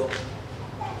hutoi?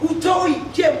 Hutoi,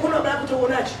 je, mkono wa baraka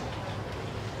utauonaje?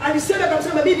 Alisema kabisa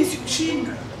mimi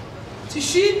sikushindwi.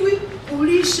 Sishindwi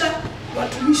kulisha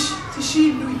watumishi,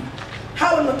 sishindwi.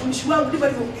 Hawa ni watumishi wangu, ndivyo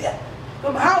alivyoongea.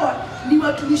 Kama hawa ni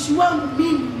watumishi wangu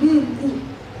mimi Mungu.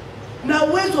 Na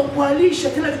uwezo wa kuwalisha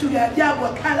tena vitu vya ajabu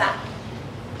akala.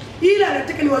 Ila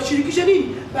anataka niwashirikishe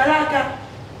nini? Baraka.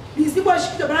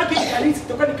 Nisipowashirikisha baraka ni kanisa,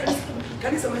 tutakuwa ni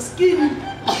kanisa maskini.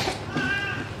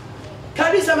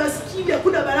 Kanisa maskini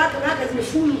hakuna baraka, baraka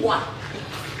zimefungwa.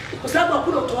 Kwa sababu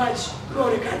hakuna utoaji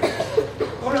unaonekana.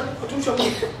 Unaona watumishi wa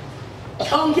Mungu.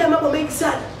 Kaongea mambo mengi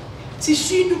sana.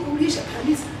 Sishindwi kulisha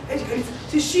kanisa, kanisa.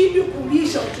 Sishindwi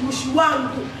kulisha watumishi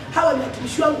wangu. Hawa ni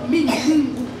watumishi wangu mimi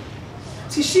Mungu.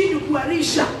 Sishindwi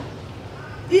kuwalisha.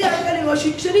 Ila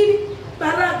niwashirikishe nini?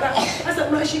 Baraka. Sasa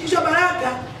tunashirikishwa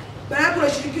baraka. Baraka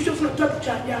tunashirikishwa tunatoa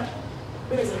tuchaja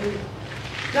mbele za Mungu.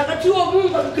 Na wakati huo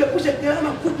Mungu akikuepusha gharama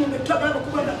kubwa, umetoa gharama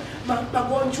kubwa na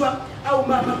magonjwa au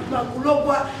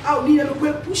makulogwa au nini,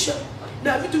 amekuepusha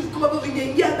na vitu vikubwa ambavyo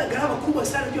vingeingia na gharama kubwa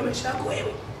sana juu ya maisha yako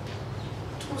wewe.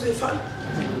 Tukuze mfano.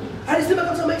 Alisema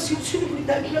kabisa maisha chini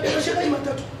kulidanganya biashara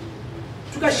Jumatatu.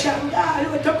 Tukashangaa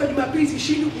alipotoka Jumapili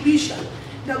chini kulisha.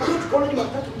 Na kwa tukaona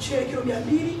Jumatatu mchele kilo 200,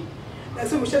 na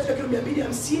sema mshafika kilo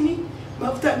 250,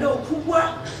 mafuta ndoo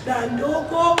kubwa na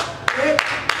ndogo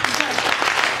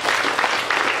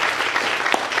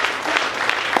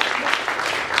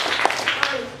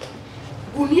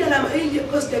gunia la mahindi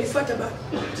kwa sababu alifuata bado.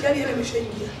 Tayari ile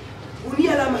imeshaingia.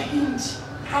 Gunia la mahindi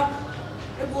hapa.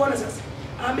 Hebu ona sasa.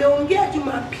 Ameongea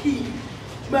Jumapili.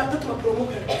 Jumatatu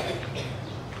mapromoka.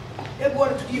 Hebu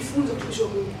ona tujifunze kutumisha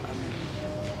Mungu.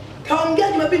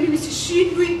 Kaongea Jumapili mimi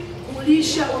sishindwi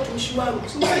kulisha watumishi wangu.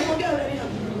 Sio aliongea nani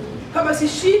hapa? Kama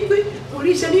sishindwi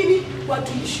kulisha nini?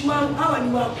 Watumishi wangu hawa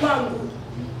ni wa kwangu.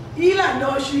 Ila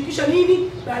nawashirikisha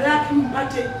nini? Baraka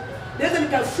mpate. Naweza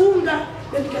nikafunga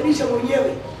na nikalisha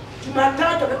mwenyewe.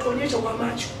 Jumatatu akatuonyesha kwa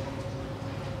macho.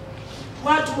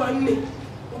 Watu 4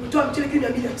 wametoa mchele kilo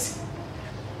 250.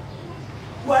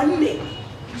 4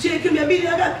 mchele kilo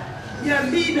 200 ngapi?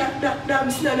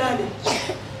 258.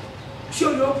 Sio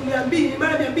leo 200,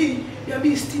 mara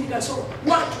 260 kasoro.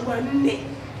 Watu 4.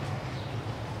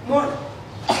 Umeona?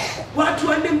 Watu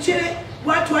 4 mchele,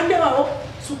 watu 4 wao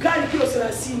sukari kilo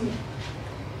 30.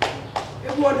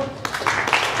 Hebu ona.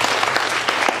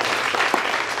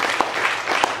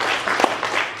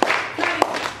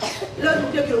 Leo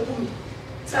ndio kilo 10.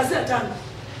 35.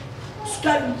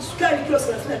 Sukari kilo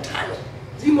 35.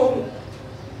 Zimo huko.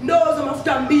 Ndoo za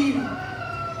mafuta 2.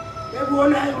 Hebu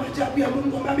ona hayo maajabu ya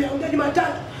Mungu ambaye aongea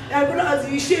matatu. Na alikuwa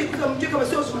aziishie kwa mjeka kama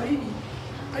sio Zumaridi.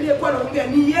 Aliyekuwa anaongea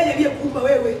ni yeye aliyekuumba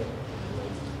wewe.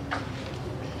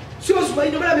 Sio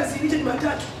Zumaridi bali amezilisha ni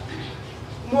matatu.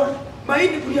 Umeona?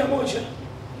 Mahindi kunia moja.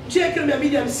 Mchele kilo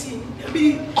 250,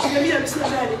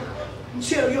 258.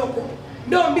 Mchele ulioko.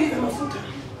 Ndoo 2 za mafuta.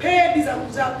 Pedi za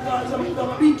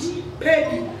mabinti,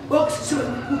 pedi, box sio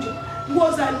zimekuja.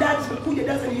 Nguo za ndani zimekuja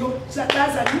dazani yote, za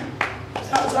dazani.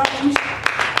 Sasa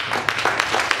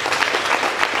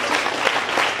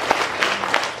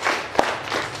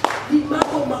ni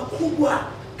mambo makubwa.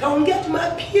 Kaongea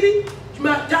Jumapili,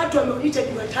 Jumatatu ameonyesha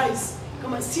advertise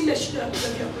kama sina shida ya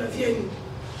kula vyenu.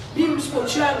 Mimi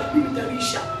msipochana, mimi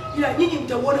nitarisha. Ila nyinyi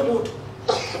mtaona moto.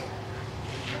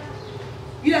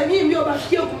 Ila nyinyi ndio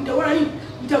bakia kumtaona nini?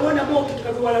 Mtaona moto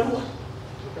utakavyowalarua.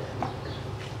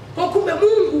 Kwa kumbe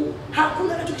Mungu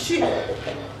hakuna anachokishinda.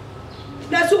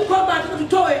 Na sio kwamba anataka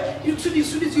tutoe ili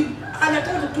kusudi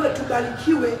anataka tutoe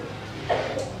tubarikiwe.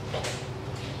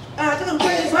 Anataka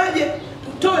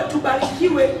tutoe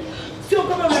tubarikiwe. Sio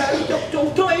kama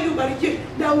utoe ili ubarikiwe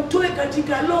na utoe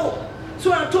katika roho.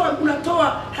 Sio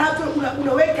unatoa hata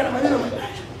unaweka na maneno mabaya.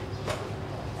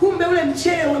 Kumbe ule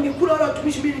mchele wangekula wale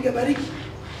watumishi mimi ningebariki.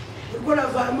 Ulikuwa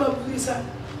unafahamu vizuri sana.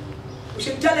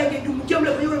 Shetani angedumukia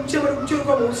mle kwenye ule mchele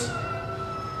kwa mweusi.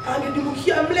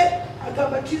 Angedumukia mle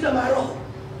akabatiza maroho.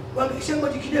 Wangeshango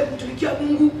jikide kutumikia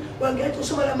Mungu, wangeacha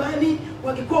kusoma ramani,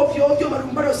 wangekuwa ovyo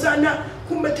marumbano sana,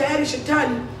 kumbe tayari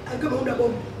shetani alikuwa ameunda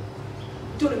bomu.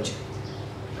 Tuna mchele.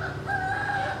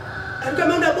 Alikuwa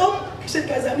ameunda bomu kisha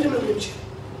kazamisha mle mchele.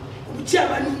 Kupitia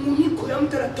manunguniko ya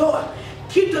mtu anatoa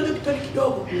kitu ndio kitani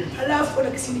kidogo, halafu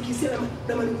anakisindikizia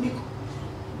na manunguniko.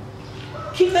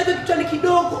 Kitu ndio kitani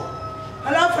kidogo,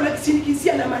 halafu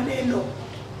anakisindikizia na maneno.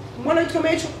 Umeona kitu kama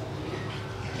hicho?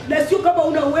 Na sio kama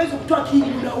una uwezo kutoa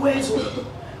kingi, una uwezo.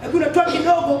 Lakini unatoa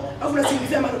kidogo, alafu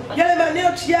unasindikizia maneno. Yale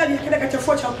maneno tayari yakaenda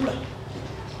kachafua chakula.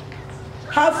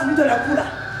 Halafu mtu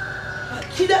anakula.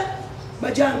 Akida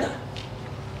majanga.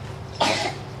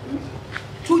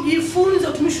 Tujifunze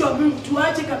utumishi wa Mungu,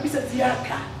 tuache kabisa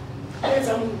ziaka.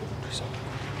 Za Mungu.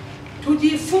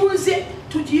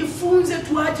 Tujifunze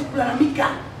tuache kulalamika.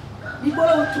 Ni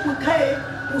bora ukae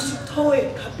usitoe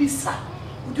kabisa.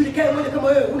 Ujulikae moja kama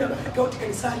wewe una baraka yote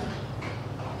kanisani.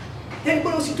 Yaani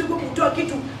bora usitoe kutoa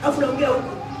kitu afu unaongea huko.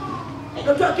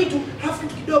 Unatoa kitu afu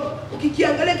kitu kidogo.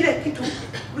 Ukikiangalia kile kitu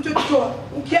ulichokitoa,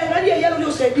 ukiangalia yale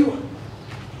uliyosaidiwa.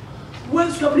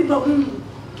 Uwezo kumlipa Mungu.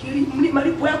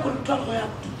 Malipo yako ni kutoa roho yako.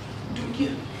 Tumikia.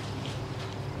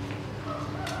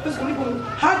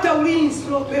 Hata ulinzi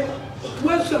unaopewa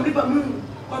uwezo kumlipa Mungu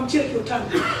kwa mchele kilo 5.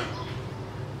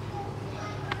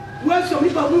 Uwezo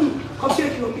kumlipa Mungu kwa mchele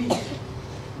kilo 2.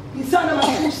 Ni sana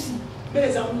matusi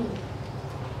mbele za Mungu.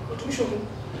 Utumishi wa Mungu.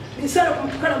 Ni sana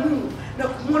kumtukana Mungu na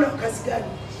kumuona kwa kazi gani.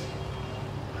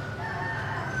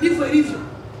 Hivyo ilivyo.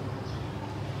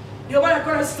 Ndio maana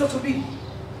kwa sisi tusubiri.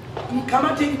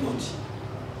 Nikamate hili pote.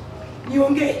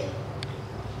 Niongee.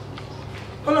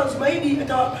 Kwa Zumaridi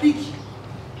atawabariki.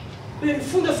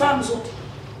 Nifunge fahamu zote.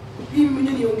 Mimi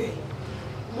mwenyewe niongee.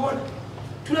 Umeona?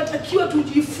 Tunatakiwa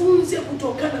tujifunze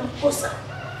kutokana na makosa.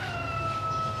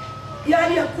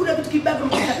 Yaani hakuna kitu kibaya kama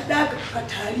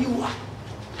kukataliwa.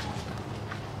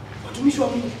 Watumishi wa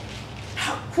Mungu.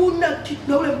 Hakuna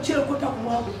kitu na ule mchele kwa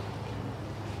kumwaga.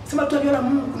 Sema tunaona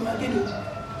Mungu kuna wageni.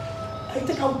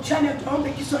 Haitaka uchane tuombe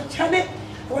kisu achane,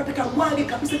 wataka mwage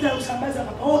kabisa bila usambaza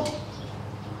hapa wote.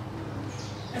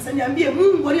 Sasa niambie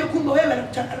Mungu aliyekumba wewe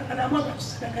anamwaga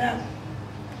sadaka yako.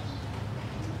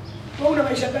 Wewe una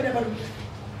maisha gani hapa duniani?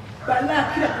 Bala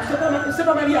kila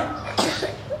kusema Maria.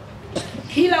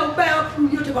 Kila ubaya wako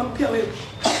yote kwa mpia wewe.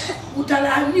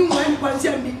 Utalaaniwa yani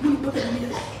kuanzia mbinguni mpaka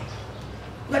duniani.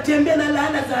 Unatembea na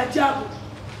laana za ajabu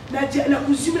na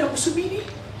kuzimu na kusubiri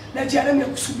na jehanamu ya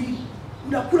kusubiri.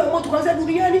 Unakula moto kwanza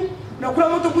duniani, unakula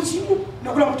moto kuzimu,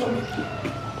 unakula moto mbinguni.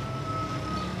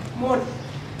 Umeona?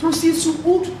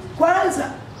 Tusisubutu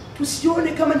kwanza,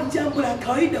 tusione kama ni jambo la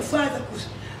kawaida fadha kusi.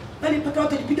 Bali mpaka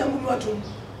watu wajipiga ngumi watu.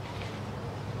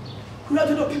 Kuna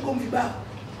watu wapigwa vibaya.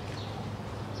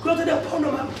 Kuna watu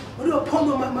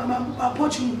walipondwa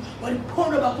mapochi,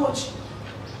 walipondwa mapochi.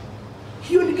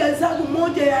 Hiyo ni gazabu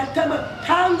moja ya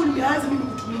tangu nimeanza mimi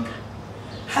kutumika.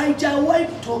 Haijawahi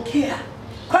kutokea.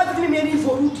 Kwanza mimi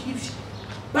nilivyorudi hivi.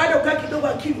 Baada ukaa kidogo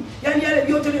akili, yani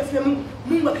yale yote aliyofanya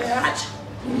Mungu akayaacha.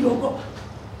 Niliogopa.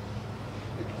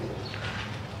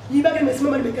 Nibaki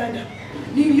nimesimama nimeganda.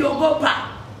 Niliogopa.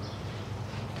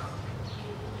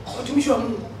 Watumishi wa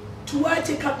Mungu,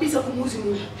 tuache kabisa kumuuzi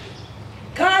Mungu.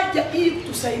 Kaja ili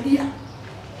kutusaidia.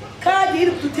 Kaja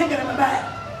ili kututenga na mabaya.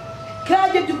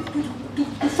 Kaja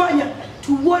kufanya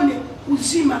tuone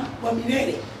uzima wa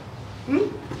milele.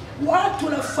 Watu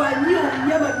wanafanyia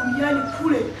unyama duniani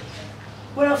kule.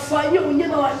 Wanafanyia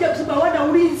unyama wa ajabu sababu hawana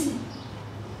ulinzi.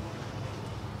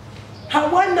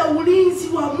 Hawana ulinzi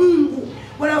wa Mungu.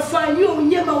 Wanafanyia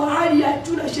unyama wa hali ya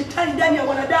juu na shetani ndani ya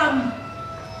wanadamu.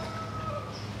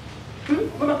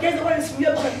 Mama kaza wale simu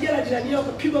yako kijana jirani yako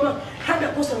kapigwa mama, hana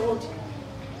kosa lolote.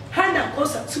 Hana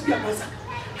kosa siku ya Pasaka.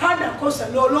 Hana kosa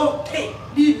lolote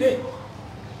lile.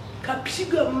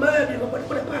 Kapigwa mawe kwa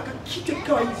mpaka kichwa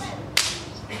kikawa hivi.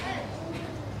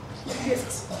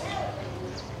 Yes.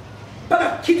 Mpaka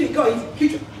kichwa kikawa hivi,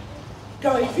 kichwa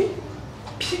kikawa hivi.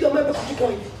 Pigwa mawe mpaka kikawa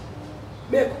hivi.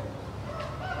 Meko.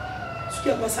 Siku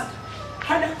ya Pasaka.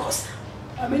 Hana kosa.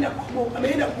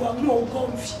 Ameenda kuamua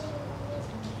ugomvi.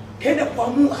 Kaenda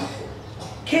kuamua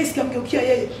kesi kamgeukia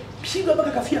yeye, pigwa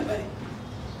mpaka kafia pale.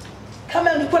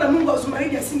 Kama angekuwa na Mungu wa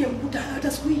Zumaridi asingemkuta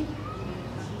hata siku hii.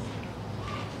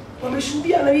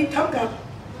 Wameshuhudia na nitamka hapa.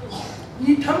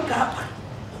 Nitamka hapa.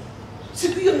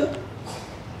 Siku hiyo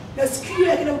na siku hiyo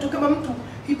yake kutoka kama mtu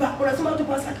hipa unasema mtu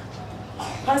Pasaka.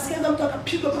 Pasaka mtu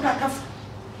akapigwa mpaka akafa.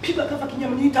 Pigwa akafa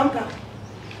kinyama, nitamka.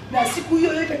 Na siku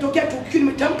hiyo yote ikatokea tukio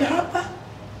nimetamka hapa.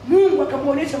 Mungu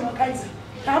akamuonesha makaiza.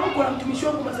 Tamko la mtumishi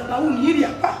wangu madhabahuni hili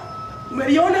hapa.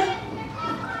 Umeliona?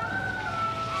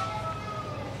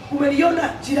 Umeliona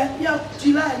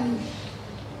jirani.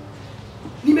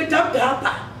 Nimetamka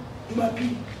hapa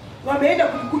Jumapili. Wameenda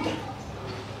kunikuta.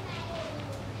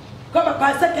 Kama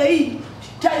Pasaka hii,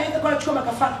 shetani anaweza kwa kuchukua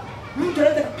makafara. Mtu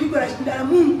anaweza kupigwa na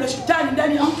Mungu na shetani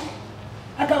ndani ya mtu.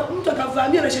 Mtu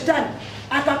akavamia na shetani,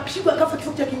 akapigwa akafa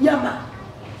kifo cha kinyama.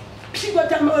 Pigwa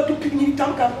tama watu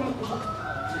nilitamka hapo mkuvuka.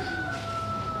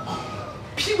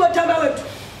 Pigwa tama wetu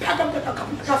mpaka mtu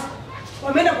akafa.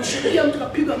 Wameenda kushuhudia mtu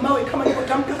kapigwa mawe kama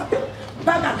nilipotamka hapo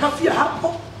mpaka akafia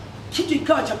hapo, kitu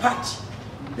ikawa chapati.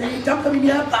 Na nilitamka mimi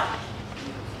hapa.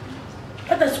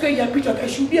 Hata siku ile iliyopita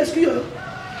akashuhudia siku hiyo.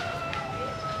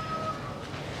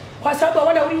 Kwa sababu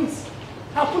hawana ulinzi.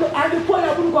 Hakuna alikuwa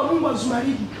na Mungu kwa Mungu wa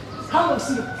Zumaridi. Hawa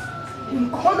sio.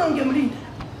 Mkono ungemlinda.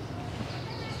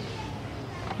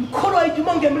 Mkono wa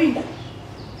Ijumaa ungemlinda.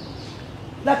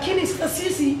 Lakini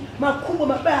sisi makubwa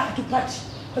mabaya hatupati.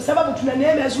 Kwa sababu tuna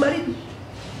neema ya Zumaridi.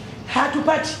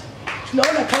 Hatupati.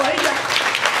 Tunaona kawaida.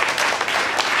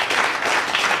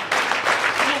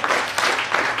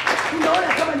 Tunaona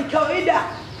kama ni kawaida.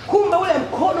 Kumbe ule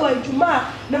mkono wa Ijumaa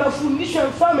na mafundisho ya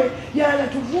mfalme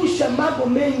yanatuvusha mambo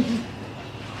mengi.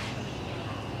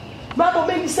 Mambo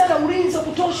mengi sana, ulinzi wa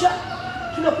kutosha.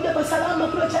 Tunakuja kwa salama,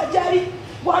 kuna cha ajali.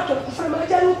 Watu wanakufa na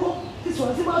ajali huko. Sisi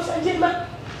wazima afya njema.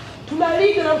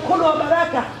 Tunalinda na mkono wa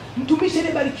baraka. Mtumishi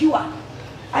aliyebarikiwa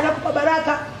anakupa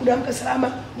baraka, unaamka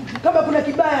salama. Kama kuna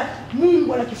kibaya,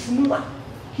 Mungu anakifunua,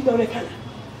 kinaonekana.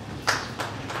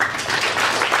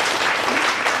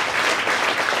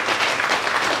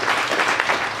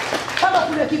 Kama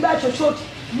kuna kibaya chochote,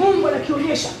 Mungu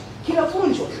anakionyesha,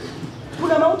 kinavunjwa.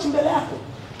 Kuna mauti mbele yako,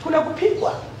 kuna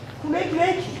kupigwa, kuna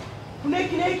hiki,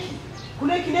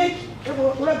 kuna hiki. Hebu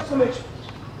unakisoma hicho.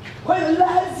 Kwa hiyo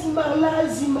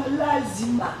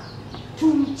lazima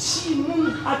tumtii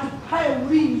Mungu atupae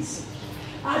ulinzi,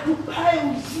 atupae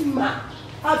uzima,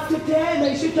 atutetee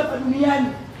maisha yetu hapa duniani,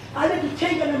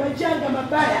 alitutenga na majanga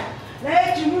mabaya.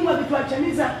 Na eti Mungu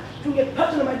akituachaniza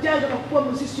tungepata na majanga makubwa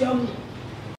msisi ya Mungu.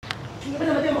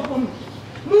 Tungepata majanga makubwa Mungu.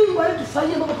 Mungu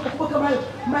alitufanyia mambo makubwa kama hayo.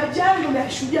 Majanga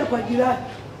unayashuhudia kwa jirani.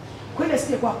 Kwenda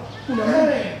sikia kwako. Una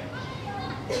Mungu.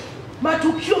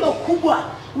 Matukio makubwa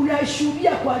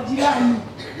unayashuhudia kwa jirani.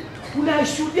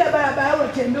 Unashuhudia barabara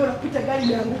unatembea unapita gari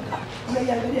imeanguka.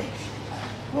 Unaiangalia.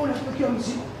 Wewe unafikia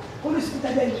mzigo. Kwa nini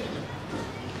usipita gari?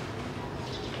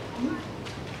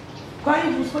 Kwa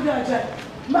nini usipita gari?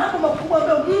 Mambo makubwa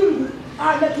ambayo Mungu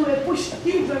anatuepusha.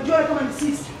 Hivi tunajua kama ni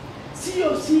sisi.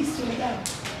 Sio sisi wanadamu.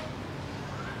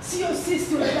 Sio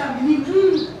sisi wanadamu, ni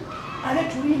Mungu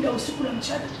anayetulinda usiku na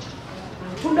mchana.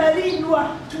 Tunalindwa,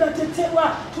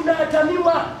 tunatetewa,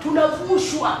 tunaatamiwa,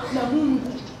 tunavushwa na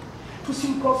Mungu.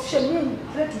 Tusimkofishe Mungu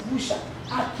anayetuvusha,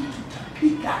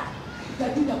 akitutapika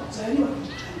tutatinda kuzaliwa.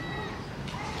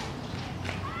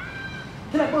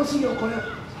 Tena kwa usingeokolewa.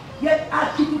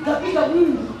 Akitutapika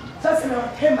Mungu, sasa na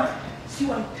watema si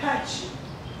wamtaji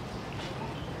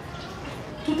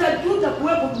tutajuta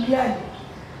kuwepo duniani.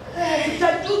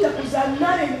 Tutajuta kuzaa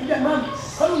naye ndio mama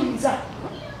kwa nini mzaa.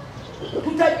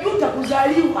 Tutajuta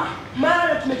kuzaliwa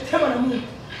maana tumetema na Mungu.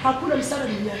 Hakuna msana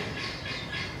duniani.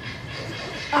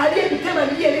 Aliyetema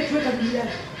ndiye aliyetuweka duniani.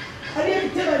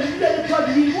 Aliyetema ndiye aliyetoa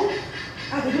mbingu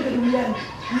akatuweka duniani.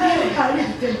 Ndiye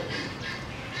aliyetema.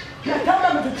 Na kama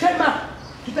ametutema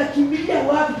tutakimbilia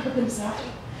wapi tupate msaada?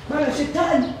 Maana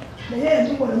shetani na yeye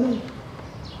Mungu na Mungu.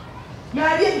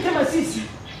 Na aliyetema sisi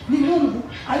ni Mungu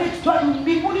aliyetutoa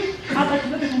mbinguni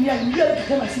akatuweka duniani. Ndiye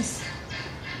aliyetema sisi.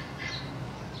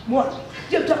 Mwana,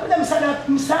 je, tutapata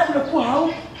msaada unakuwa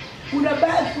haupo?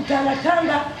 Unabaki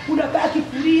kutangatanga, unabaki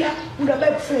kulia,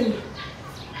 unabaki kufeli.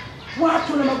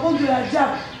 Watu na magonjwa ya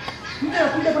ajabu. Mtu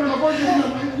anakuja kwa magonjwa ya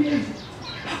hivi.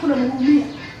 Hakuna mhurumia.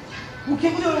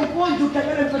 Ukikuja na ugonjwa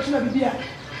utangana mpatuna bibi yake.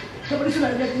 Kabadilisha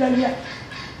na jirani yake.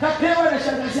 Kapewa na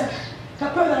shangazi yake.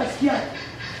 Kapewa na rafiki yake.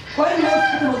 Kwa hiyo wewe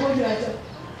usipate magonjwa ya ajabu.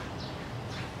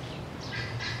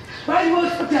 Kwa hiyo wewe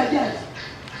usipate ajali.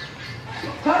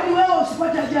 Kwa hiyo wewe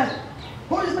usipate ajali.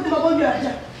 Kwa hiyo usipate magonjwa ya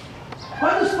ajabu. Kwa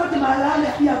hiyo usipate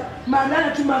maana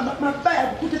tu mabaya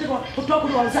kukuta kwa kutoka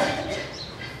kwa wazazi.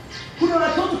 Kuna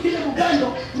watoto kile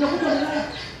mgando unakuta wanalala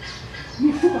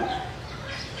mifupa.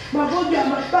 Magonjwa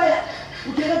mabaya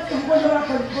utaenda kwa mgonjwa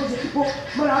hapa mgonjwa kipo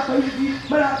mara hapa hivi,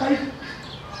 mara hapa hivi.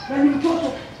 Na ni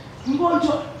mtoto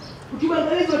mgonjwa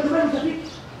ukimwangalia utamani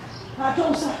mtabiki. Hatoa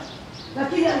usawa.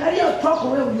 Lakini angalia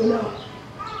watoto wewe ulionao.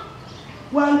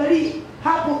 Waangalie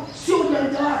hapo sio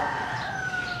ujanja wako.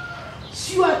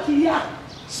 Sio akili yako,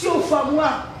 sio ufahamu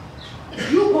wako.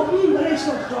 Yuko Mungu anayeishi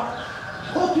na mtoto wako.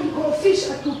 Kwa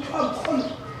kumkofisha kutoa mkono.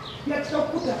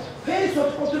 Yatakukuta pesa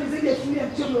tukotoa zaidi ya 1000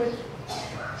 mchongo wetu.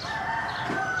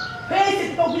 Pesa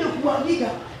tukokuja kumwagika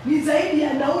ni zaidi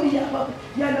ya nauli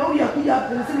ya kuja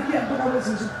hapa nasema kila mpaka mwezi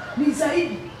mzima. Ni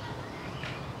zaidi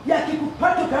ya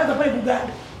kikupata kaanza pale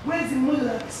Uganda. Mwezi mmoja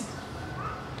na 6.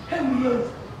 Hebu milioni.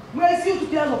 Mwezi huu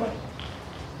tukianza pale.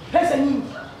 Pesa nyingi.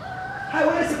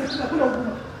 Haiwezi sekretari kuna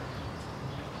huduma.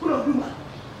 Kuna huduma.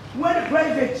 Wale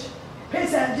private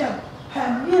pesa ya ajabu. Haya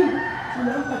Mungu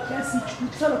unampa kiasi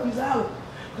hicho sana kuzao.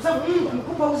 Kwa sababu Mungu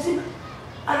amekupa uzima.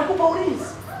 Anakupa ulinzi.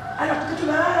 Anakupa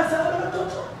tunalala salama na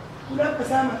mtoto. Unampa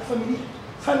salama familia.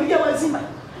 Familia wazima.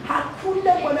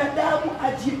 Hakuna mwanadamu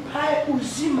ajipae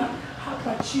uzima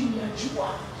hapa chini ya jua.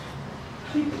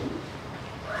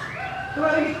 Kwa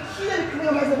hiyo kila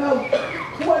nikiwa madhabahu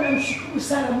huwa namshukuru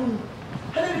sana Mungu.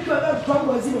 Hata nikiwa watu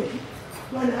wangu wazima hivi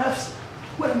wana afya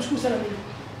huwa namshukuru sana Mungu.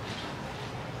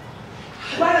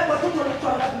 Wale watoto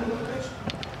wanatoa ngapi na watoto?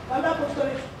 Wanapo watoto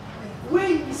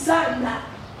wengi sana.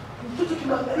 Mtoto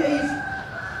kimwangalia hivi.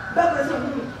 Baba anasema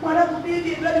Mungu, mwanangu bibi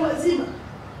ndio wazima.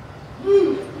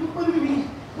 Mungu mimi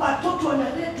watoto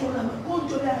wanaletwa na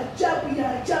magonjwa ya ajabu.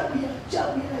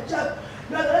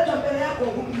 Na analeta mbele yako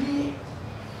uhudumie.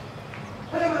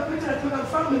 Pale mapita na tuna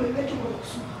mfalme ameletwa kwa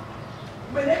kusudi.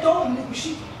 Umeletwa huko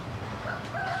nikushike.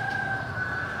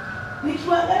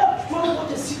 Nikiangalia watoto wangu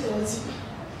wote 6 wazima.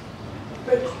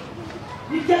 Petro.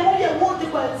 Nikiangalia wote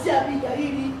kuanzia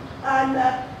Abigaili,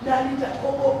 Ana, na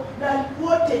Jakobo, na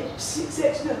wote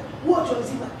 6 wote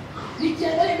wazima.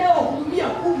 Nikiangalia nao hudumia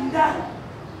huko ndani.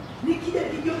 Nikija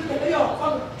nikiangalia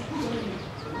wafalme kutukuza Mungu.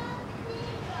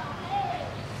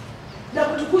 Na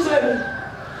kutukuza wewe.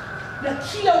 Na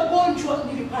kila ugonjwa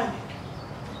nilipanda.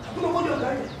 Hakuna ugonjwa wa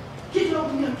kawaida. Kitu na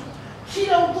dunia mtu.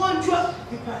 Kila ugonjwa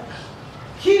nilipanda.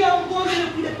 Kila ugonjwa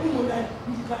ulikuja huko ndani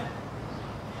nilipanda.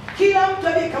 Kila mtu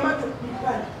aliyekamatwa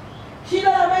nilipanda.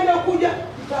 Kila anaenda kuja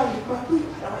nilipanda. Maadui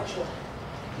anawachua.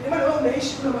 Ndio maana wewe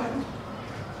unaishi kuna maadui.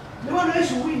 Ndio maana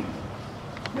unaishi wingi.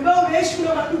 Ndio maana unaishi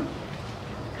kuna maadui.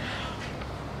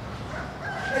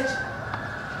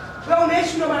 Wewe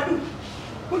unaishi kuna maadui.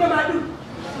 Kuna maadui.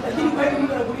 Lakini kwa hiyo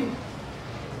Mungu anakulinda.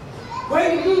 Kwa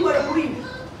hiyo Mungu anakulinda.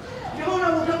 Ndio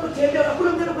maana unapotembea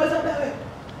hakuna mtu anaweza kuanza wewe.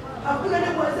 Hakuna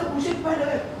anayeweza kushika pande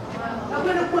wewe.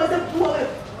 Hakuna anayeweza kuua wewe.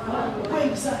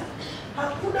 Wengi sana.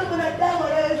 Hakuna mwanadamu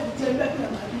anayeweza kutembea kila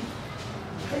mahali.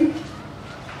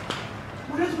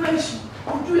 Unaweza kuishi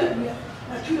juu ya dunia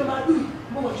na kila maadui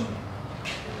Mungu ajue.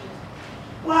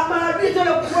 Wa maadui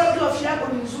tena kwa afya yako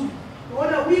ni nzuri.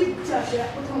 Unaona wingi cha afya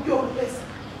yako tunajua una pesa.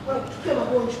 Wanakutukia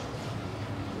magonjwa.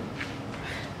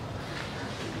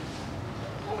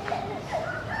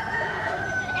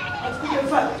 Atukuje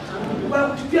mfano.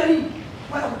 Wanakutupia nini?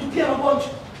 Wanakutupia magonjwa.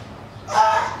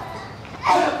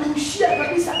 Wanakurushia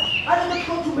kabisa. Hata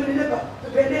kama tumbeleleka,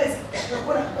 tupendeze.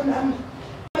 Tunakuwa na amani.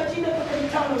 Majina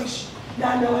toka 5 ishi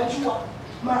na anawajua.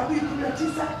 Maadui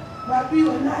 19, maadui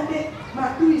 8,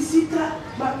 maadui 6,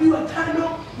 maadui 5,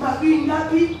 maadui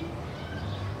ngapi?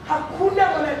 Hakuna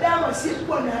mwanadamu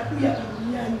asiyekuwa na adui hapa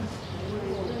duniani.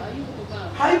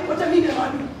 Haipo hata mimi na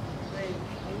maadui.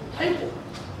 Haipo.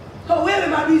 Kwa wewe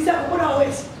maadui zako mbona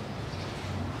hawezi?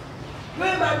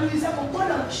 Wewe maadui zako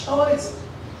mbona hawezi?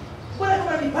 Mbona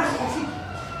kama ni pasi kufika?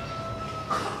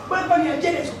 Mbona kama ni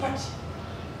ajenda kupati?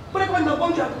 Mbona kama ni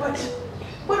magonjwa kupati?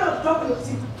 Mbona watu wako ni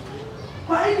wazima?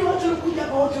 Kwa nini watu wanakuja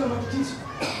hapa wote na matatizo?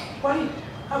 Kwa nini?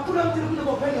 Hakuna mtu anakuja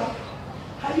kwa upendo.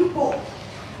 Hayupo.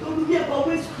 Tunahudumia kwa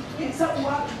mwezi, tukihesabu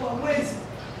watu kwa mwezi.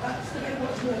 Karibu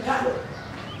watu 500.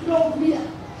 Tunahudumia.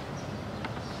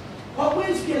 Kwa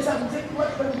mwezi tukihesabu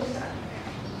watu karibu 500.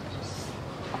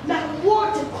 Na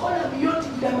wote kola yote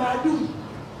ina maadui.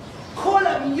 Kola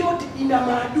yote ina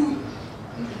maadui.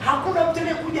 Hakuna mtu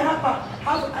anayekuja hapa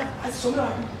asisomea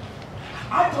adui.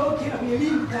 Hata wote na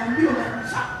elimu taambiwa maadui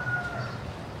zako.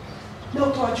 Na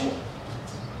utawajua.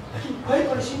 Lakini kwa hiyo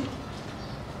wanashinda.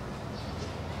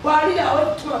 Kwa nini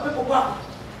hawezi kutuma pepo kwako?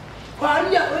 Kwa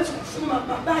nini hawezi kufanya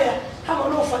mabaya kama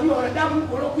wanaofanywa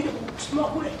wanadamu wanaokuja kusimama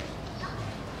kule?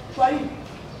 Kwa nini?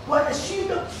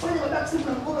 Wanashinda kufanya mabaya sisi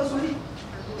na mkono zuri.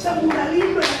 Kwa sababu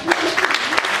unalindwa na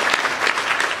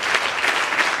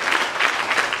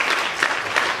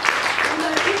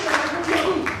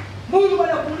Mungu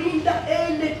anakulinda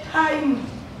anytime.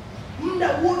 Muda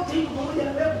wote yuko pamoja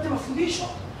na wewe kutoa mafundisho,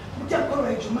 kutoa mkono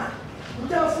wa Ijumaa.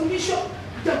 Kutoa mafundisho,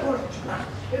 kutoa mkono wa Ijumaa.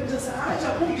 Hebu sasa acha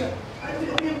kuja,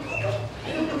 acha kwenye mkono,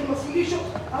 acha kwenye mafundisho,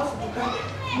 alafu tukane.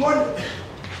 Muone.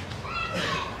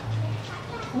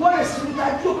 Muone sisi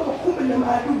tunajua kama kumbe na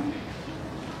maadui.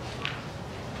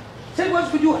 Sasa huwezi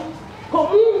kujua. Kwa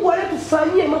Mungu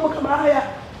anatufanyia mambo kama haya,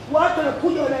 watu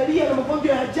wanakuja wanalia na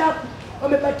magonjwa ya ajabu,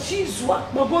 wamebatizwa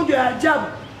magonjwa ya ajabu.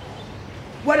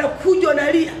 Wanakuja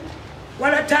wanalia,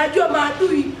 wanatajwa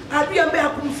maadui, adui ambaye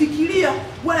hakumfikiria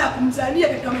wala hakumzania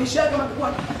katika maisha yake kama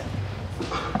kwa.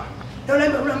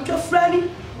 Na unamjua fulani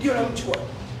ndio unamjua.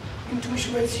 Ni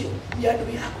mtumishi wenzio, ni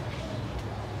adui yako.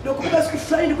 Ndio kumbuka siku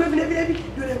fulani ndio vile vile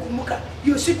ndio nakumbuka.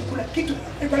 Hiyo siku kuna kitu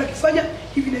alikuwa anakifanya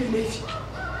hivi na hivi.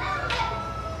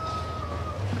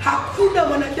 Hakuna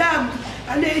mwanadamu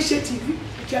anayeishi hivi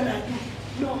ukiana adui.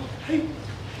 No, hayo.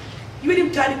 Iwe ni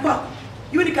mtaani kwako,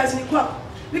 iwe ni kazini kwako,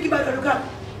 wiki baada ya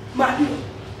maadui.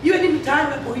 Iwe ni mtaani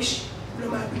unapoishi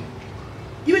kuna maadui.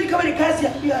 Iwe ni kama ni kazi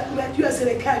ya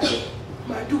serikali,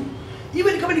 maadui.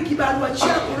 Iwe ni kama ni kibarua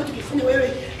chako unachokifanya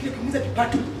wewe kile kuingiza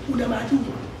kipato, una maadui.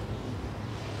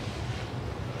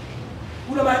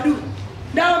 Una maadui.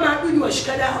 Na maadui ni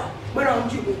washikadau, maana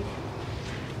wamjibu.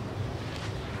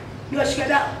 Ni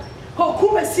washikadau. Kwa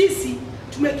kumbe sisi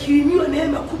tumekirimiwa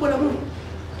neema kubwa na Mungu.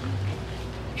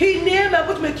 Hii neema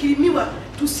ambayo tumekirimiwa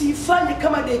tusifanye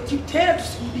kama deti tena,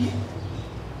 tusirudie.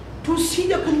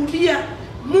 Tusije kurudia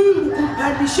Mungu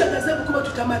kumpandishia gazabu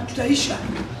kama tutaisha.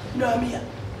 Naambia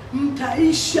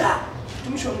mtaisha,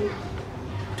 mtumishi wa Mungu.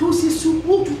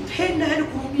 Tusisubutu tena hadi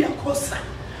kurudia kosa.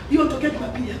 Hiyo tokea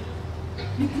Jumapili.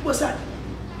 Ni kubwa sana.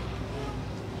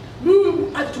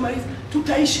 Mungu atutumaliza,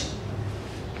 tutaisha.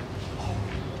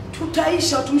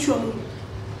 Tutaisha watumishi wa Mungu.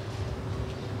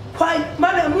 Kwa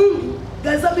maana Mungu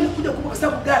gazabu inakuja kwa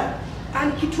sababu gani?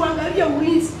 Akituangalia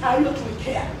ulinzi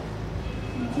aliyotuwekea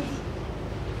mkubwa.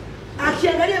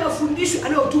 Akiangalia mafundisho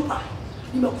anayotupa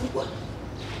ni makubwa.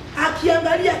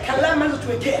 Akiangalia kalama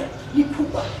anazotuwekea ni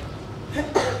kubwa.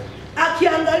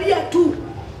 Akiangalia tu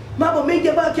mambo mengi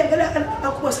ambayo akiangalia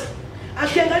makubwa sana.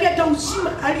 Akiangalia hata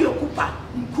uzima aliyokupa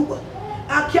ni mkubwa.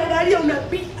 Akiangalia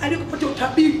unabii aliyokupatia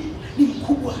utabiri ni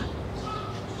mkubwa.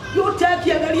 Yote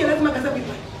akiangalia lazima gazabu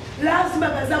ipate. Lazima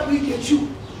gazabu ije juu.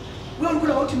 Wewe ulikuwa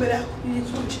na mauti mbele yako,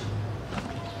 nilivunja.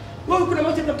 Wewe ulikuwa na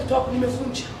mauti kwa mtoto wako,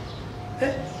 nimevunja.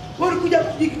 Wewe ulikuja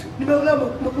kitu,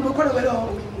 nimekuwa na uelewa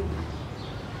wangu.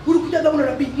 Ulikuja kama una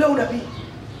nabii, leo unabii.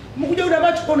 Umekuja una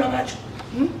macho kwa una macho.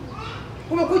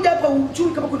 Umekuja hapa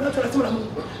ujumbe kama kuna watu wanasema na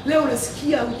Mungu. Leo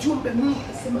unasikia ujumbe Mungu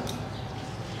anasema.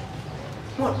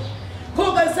 Mbona?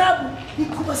 Kwa gazabu ni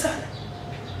kubwa sana.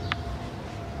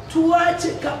 Tuache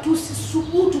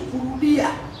tusisubutu kurudia.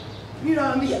 Mimi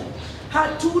nawaambia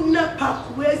hatuna pa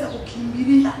kuweza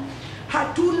kukimbilia.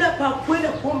 Hatuna pa kwenda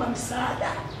kuomba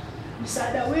msaada.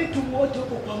 Msaada wetu wote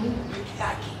uko kwa Mungu peke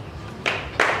yake.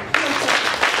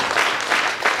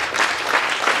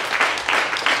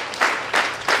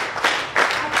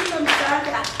 Hatuna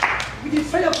msaada.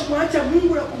 Ukifanya kumwacha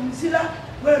Mungu na kumzila,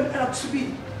 wewe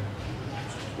anakusubiri.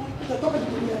 Utatoka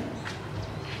duniani.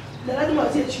 Na lazima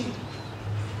wazie chini.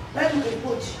 Lazima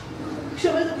ripoti.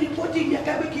 Kisha waweza kuripoti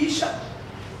miaka ikiisha.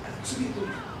 Anakusubiri.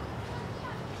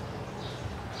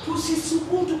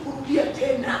 Tusisubutu kurudia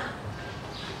tena.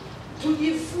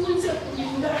 Tujifunze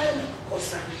kulingana na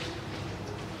kukosa.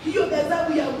 Hiyo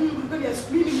gazabu ya Mungu kwa ya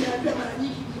siku mimi niambia mara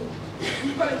nyingi ndio.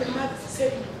 Nilikuwa na jamaa sasa.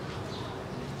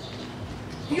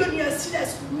 Hiyo ni asili ya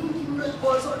siku nyingi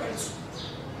mnapozoa kanisa.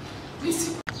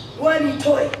 Nisi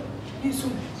wanitoe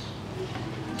vizuri.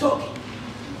 Toke.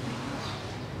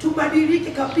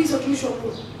 Tubadilike kabisa tumisho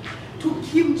Mungu.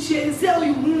 Tukimchezea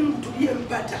huyu Mungu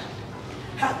tuliyempata.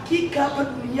 Hakika hapa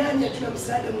duniani hatuna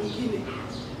msaada mwingine.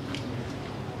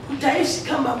 Tutaishi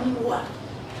kama mbwa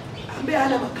ambaye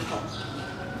hana makao.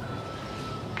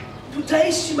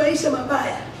 Tutaishi maisha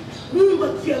mabaya. Mungu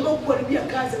akiamua kuharibia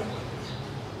kazi,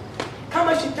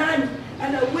 kama shetani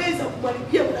anaweza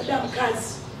kuharibia mwanadamu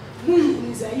kazi, Mungu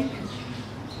ni zaidi.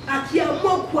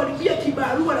 Akiamua kuharibia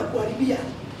kibarua na kuharibia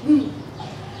Mungu.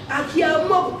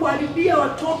 Akiamua kuharibia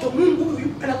watoto, Mungu huyu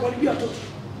anakuharibia watoto.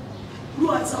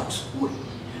 Roho za kusukuri.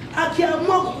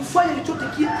 Akiamua kukufanya chochote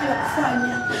kile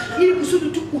anakufanya ili kusudi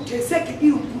tu uteseke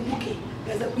ili ukumbuke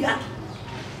ghadhabu yake.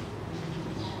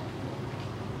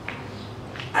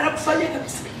 Anakufanyia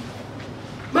kabisa.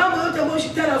 Mambo yote ambayo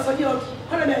shetani anafanyia watu,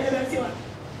 hana na yanaanzia wapi?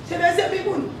 Yanaanzia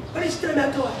mbinguni. Bali shetani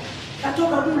anatoa.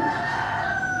 Katoka Mungu.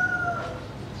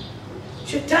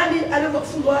 Shetani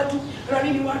anapofunga watu,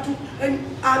 ananini watu,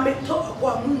 ametoka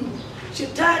kwa Mungu.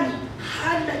 Shetani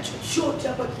hana chochote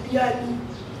hapa duniani.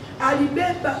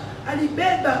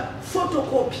 Alibeba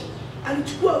photocopy.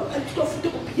 Alichukua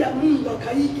photocopy ya Mungu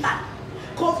akaiga.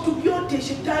 Kwa vitu vyote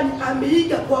shetani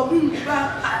ameiga kwa Mungu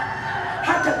Baba.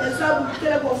 Hata hesabu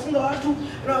kitenda kuwafunga watu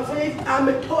na wafanya hivi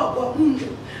ametoa kwa Mungu.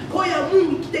 Kwa ya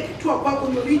Mungu kile kitua kwako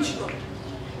ni original.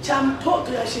 Cha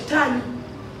mtoto ya shetani.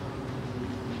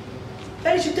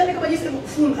 Yaani shetani kama jinsi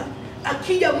kukufunga,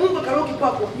 akija Mungu akaroki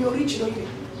kwako ni original ile.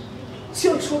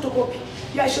 Sio photocopy.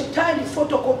 Ya shetani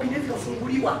photocopy inaweza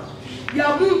kufunguliwa. Ya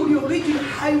Mungu ni original,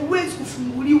 haiwezi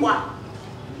kufunguliwa.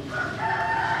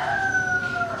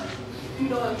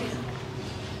 Ninawaambia.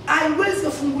 Haiwezi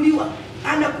kufunguliwa.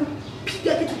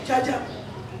 Anakupiga kitu cha ajabu.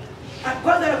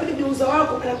 Kwanza anakuja kwenye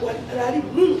wako anaharibu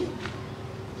Mungu.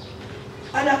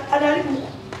 Anaharibu.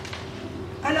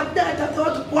 Anakuja hata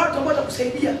watu ambao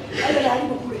watakusaidia,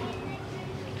 anaharibu kule.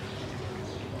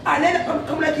 Anaenda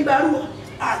kama na kibarua,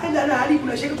 anaenda anaharibu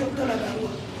na shaka tukuta na barua.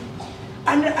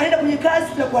 Anaenda kwenye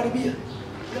kazi na kuharibia.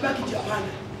 Unabaki Japani.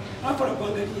 Hapo na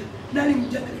kuangalia. Nani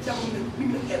mjanja kama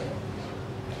mimi na wewe?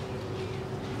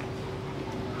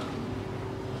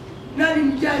 Nani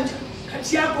mjanja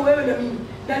kati yako wewe na mimi?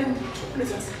 Nani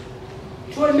mjanja sasa?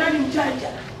 Tuone nani mjanja.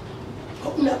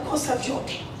 Kwa unakosa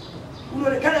vyote.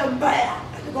 Unaonekana mbaya.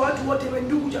 Kwa watu wote wa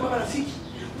ndugu jamaa marafiki.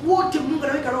 Wote Mungu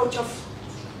anaweka roho chafu.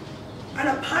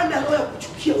 Anapanda roho ya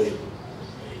kuchukia wewe.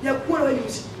 Ya kuona wewe ni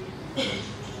mzima.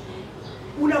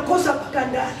 Unakosa paka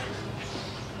ndani.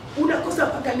 Unakosa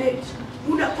paka neti.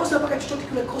 Unakosa paka chochote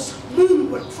kimekosa.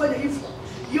 Mungu alikufanya hivyo.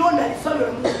 Yona alifanywa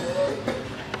na Mungu.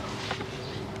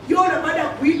 Yona baada ya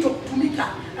kuitwa kutumika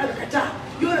alikataa.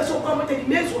 Yona sio kwamba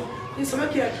alimezwa ni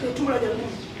samaki ya tumbo la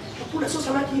nyangumi. Hakuna sio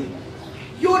samaki ile.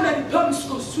 Yona alipewa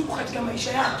msukosuko katika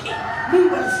maisha yake.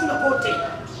 Mungu alifunga pote.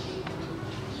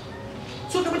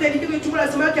 Sio kama alijua tumbo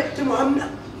la samaki akitemwa hamna.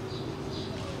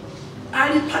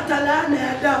 Alipata laana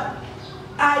ya adabu.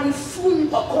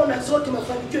 Alifungwa kona zote,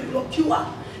 mafanikio yaliyokiwa.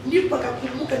 Ndipo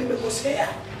akakumbuka nimekosea.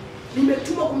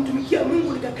 Nimetuma kumtumikia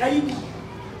Mungu nikakaidi.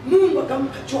 Mungu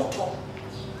akampa choto.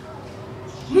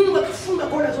 Mungu akafunga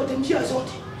kona zote, njia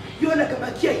zote. Yona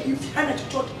akabakia hivi, hana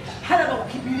chochote, hana pa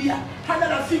kukimbilia, hana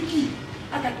rafiki.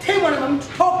 Akatemwa na mtu,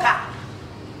 toka.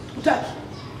 Utaki.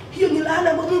 Hiyo ni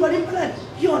laana ambayo Mungu alimpa nani?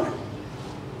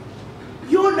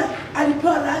 Yona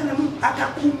alipewa laana na Mungu,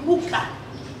 akakumbuka.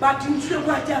 Bahati nzuri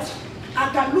kwa ajabu,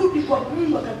 akarudi kwa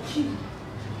Mungu akakiri.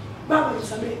 Baba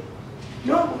nisamehe.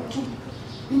 Naomba mtume.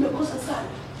 Nimekosa sana.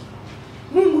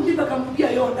 Mungu ndipo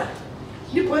akamrudia Yona.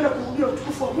 Ndipo aenda kurudia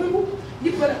utukufu wa Mungu,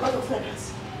 ndipo aenda kwanza kufanya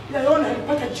kazi. Ila Yona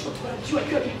alipata choto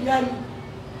akiwa duniani.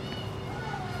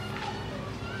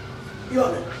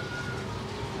 Yona.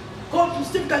 Kwa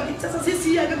sasa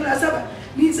sisi ya Agano la Saba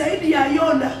ni zaidi ya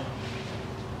Yona.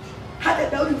 Hata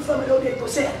Daudi, mfalme Daudi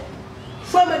alikosea.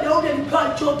 Mfalme Daudi alipewa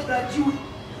choto la juu.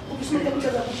 Ukisoma kitabu cha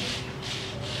Zaburi.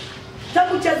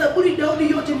 Kitabu cha Zaburi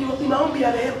Daudi yote ni maombi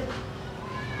ya rehema.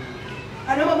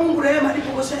 Anaomba Mungu rehema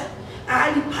alipokosea.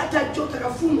 Alipata choto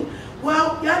kafungwa.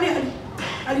 Wao yani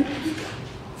alipigika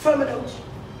mfalme Daudi.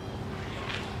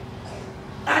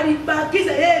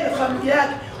 Alibakiza yeye na familia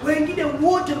yake. Wengine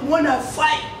wote muona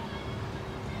afai.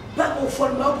 Mpaka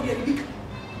ufalme wake uliharibika.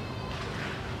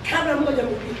 Kabla Mungu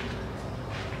hajamrudia.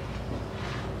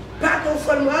 Mpaka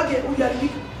ufalme wake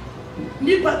uliharibika.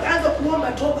 Ndipo akaanza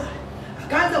kuomba toba.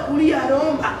 Akaanza kulia,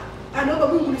 anaomba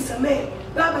Mungu nisamehe.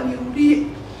 Baba nirudie.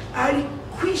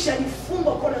 Alikwisha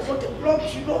alifungwa kona zote, block.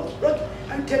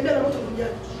 Alitembea na moto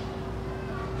duniani.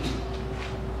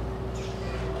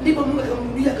 Ndipo Mungu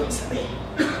akamrudia akamsamehe.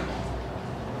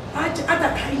 hata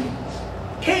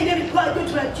Kaini alikuwa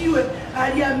joto la jiwe,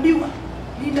 aliambiwa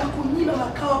ninakunyima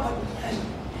makao hapa duniani.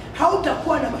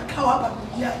 Hautakuwa na makao hapa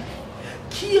duniani.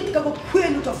 Kile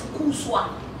kitakapokwenda utafukuzwa.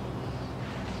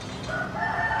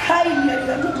 Kaini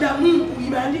aliambiwa na Mungu,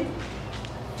 imeandikwa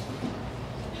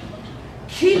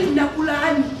kile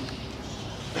nakulaani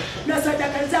na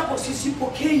sadaka zako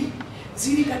sisipokei.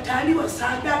 Zilikataliwa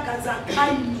sadaka za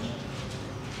Kaini.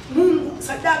 Mungu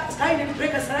sadaka, Kaini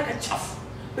alipeleka sadaka chafu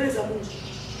mbele za Mungu.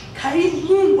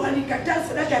 Mungu alikataa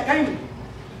sadaka ya Kaini.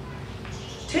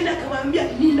 Tena akamwambia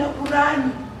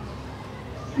ninakulaani,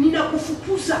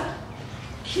 ninakufukuza,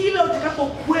 kila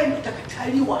utakapokwenda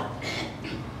utakataliwa.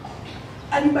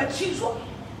 Alibatizwa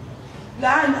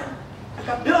laana,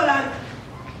 akapewa laana.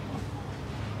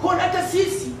 Kwa hata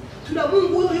sisi tuna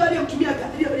Mungu huyo aliyemtumia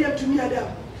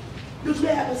Adamu. Ndio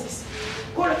tunaye hapa sisi.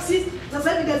 Kwa sisi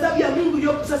sasa hivi ghadhabu ya Mungu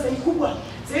iliyopo sasa ni kubwa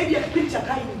zaidi ya kipindi cha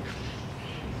Kaini.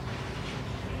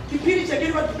 Kipindi cha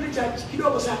Kaini kipindi cha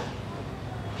kidogo sana.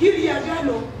 Hili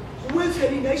agano huwezi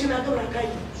kulinganisha na agano la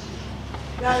Kaini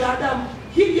na Adamu.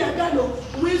 Hili agano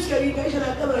huwezi kulinganisha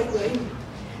na agano la Ibrahimu.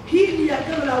 Hili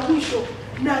agano la mwisho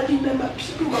na lina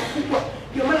mapigo makubwa.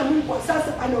 Ndio maana Mungu kwa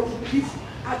sasa ana uvumilivu.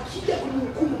 Akija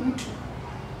kumhukumu mtu,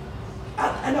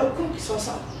 anahukumu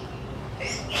kisawasawa.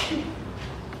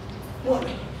 Bwana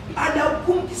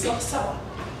anahukumu kisawasawa.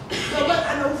 Baba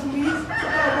ana uvumilivu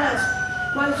kama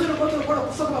mwanzo alikuwa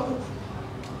anakufa kama kuku.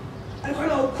 Alikuwa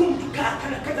anahukumu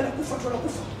kana kufa tu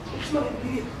anakufa. Ukisoma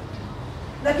Biblia.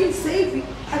 Lakini sasa hivi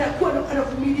anakuwa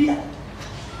anavumilia.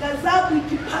 Ghadhabu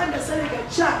ikipanda sana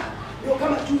ikajaa, ndio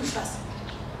kama juzi sasa.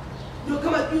 Ndio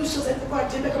kama juzi sasa alikuwa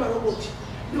anatembea kama roboti.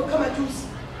 Ndio kama juzi.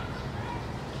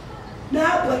 Na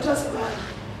hapo atoa sabani.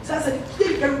 Sasa nikija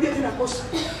nikarudia tena kosa,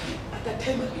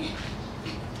 atatema.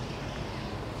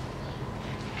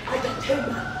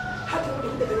 Atatema. Hata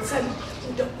unakuja kanisani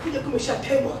utakuja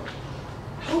kumeshatemwa.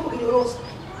 Haupo kinyoroza.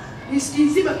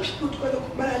 Nisizima pigo tukao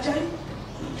mara ajali.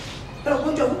 Mara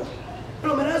ugonjwa huu.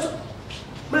 Mara malazo.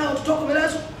 Mara watoto wako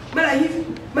malazo. Mara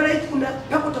hivi kuna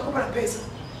hapo utakopa na pesa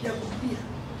ya kuhudumia.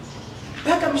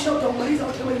 Mpaka mshahara utaumaliza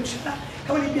kama ni mshahara,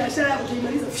 kama ni biashara yako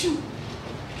utaimaliza fiu.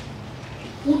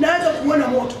 Unaanza kuona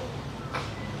moto.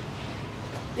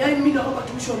 Yaani mimi naomba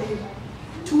tumshwe Mungu.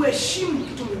 Tuheshimu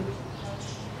kitu Mungu.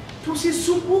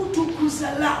 Tusisubutu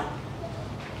kuzalau.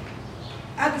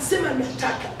 Akisema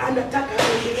anataka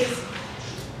aendeleze.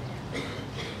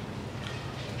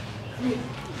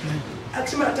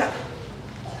 Akisema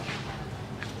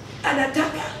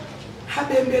anataka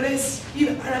habembelezi,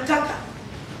 ila anataka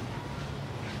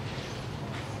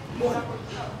Bwana.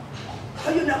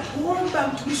 Kwa hiyo nakuomba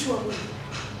mtumishi wa Mungu,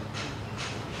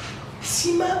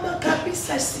 simama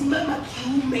kabisa, simama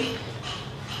kiume,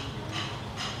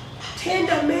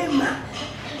 tenda mema,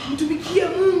 mtumikie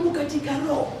Mungu katika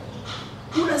roho.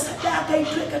 Kuna sadaka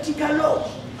itoe katika roho.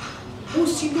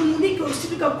 Usidununike,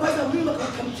 usifika kwanza Mungu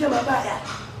akamtamkia mabaya.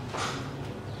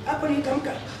 Hapo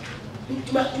nitamka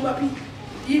Jumapili,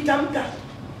 nitamka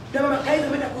na mama Kaiza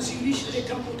ameenda kuzilisha ile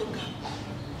tamko kutoka.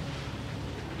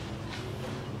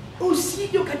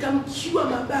 Usije ukatamkiwa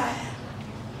mabaya.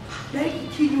 Na hiki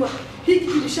kinywa hiki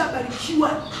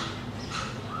kimeshabarikiwa.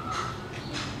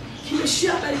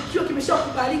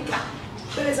 Kimeshakubalika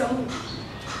mbele za Mungu.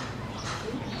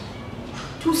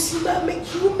 Tusimame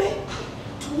kiume,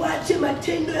 tuache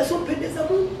matendo yasiyompendeza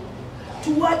Mungu.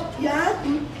 Tuache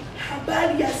yaani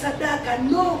habari ya sadaka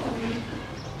no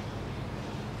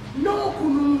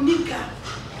kunung'unika.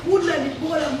 Kuna ni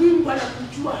bora Mungu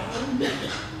anakujua hauna.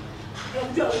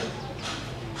 Anakujua wewe.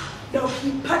 Na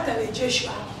ukipata rejesho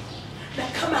hapo. Na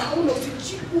kama hauna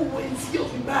usijibu wenzio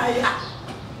vibaya.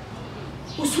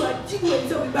 Usiwajibu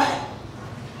wenzio vibaya.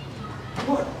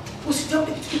 Bora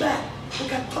usitamke kitu kibaya.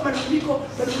 Ukatoa manuniko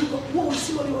huo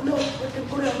usimo ulionao katika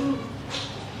mkono ya Mungu.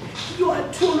 Hiyo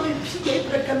hatua unayopiga ipo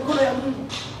katika mikono ya Mungu.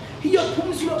 Hiyo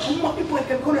pumzi unapumua ipo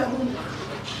katika mikono ya Mungu.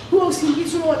 Huo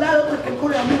usingizi unaolala katika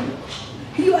mikono ya Mungu.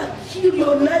 Hiyo akili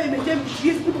ulionayo imejaa vitu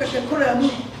ipo katika mikono ya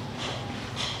Mungu.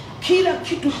 Kila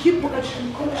kitu kipo katika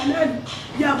mikono ya nani?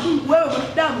 Ya Mungu. Wewe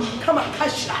mwanadamu kama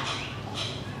kasha.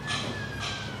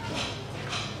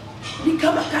 Ni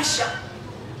kama kasha.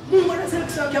 Mungu anasema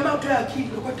kisema jamaa utoe akili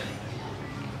ndio kwa tayari.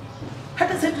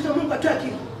 Hata sasa hivi Mungu atoe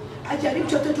akili. Ajaribu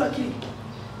chochote akili.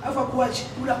 Alafu kuache,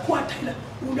 unakuwa tena,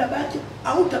 unabaki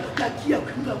au utapata akili ya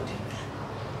kuingia utembea.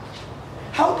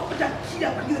 Hautapata akili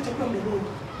ya kuingia chakula mdomoni.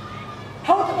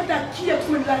 Hautapata akili ya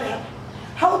kusema nilale hapa.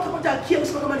 Hautapata akili ya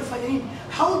kusema kama nifanye nini.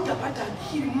 Hautapata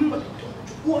akili. Mungu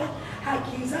atakuchukua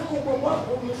akili zako kwa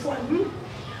wako umefanya.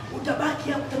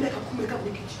 Utabaki hapo kutembea kama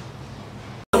kiti.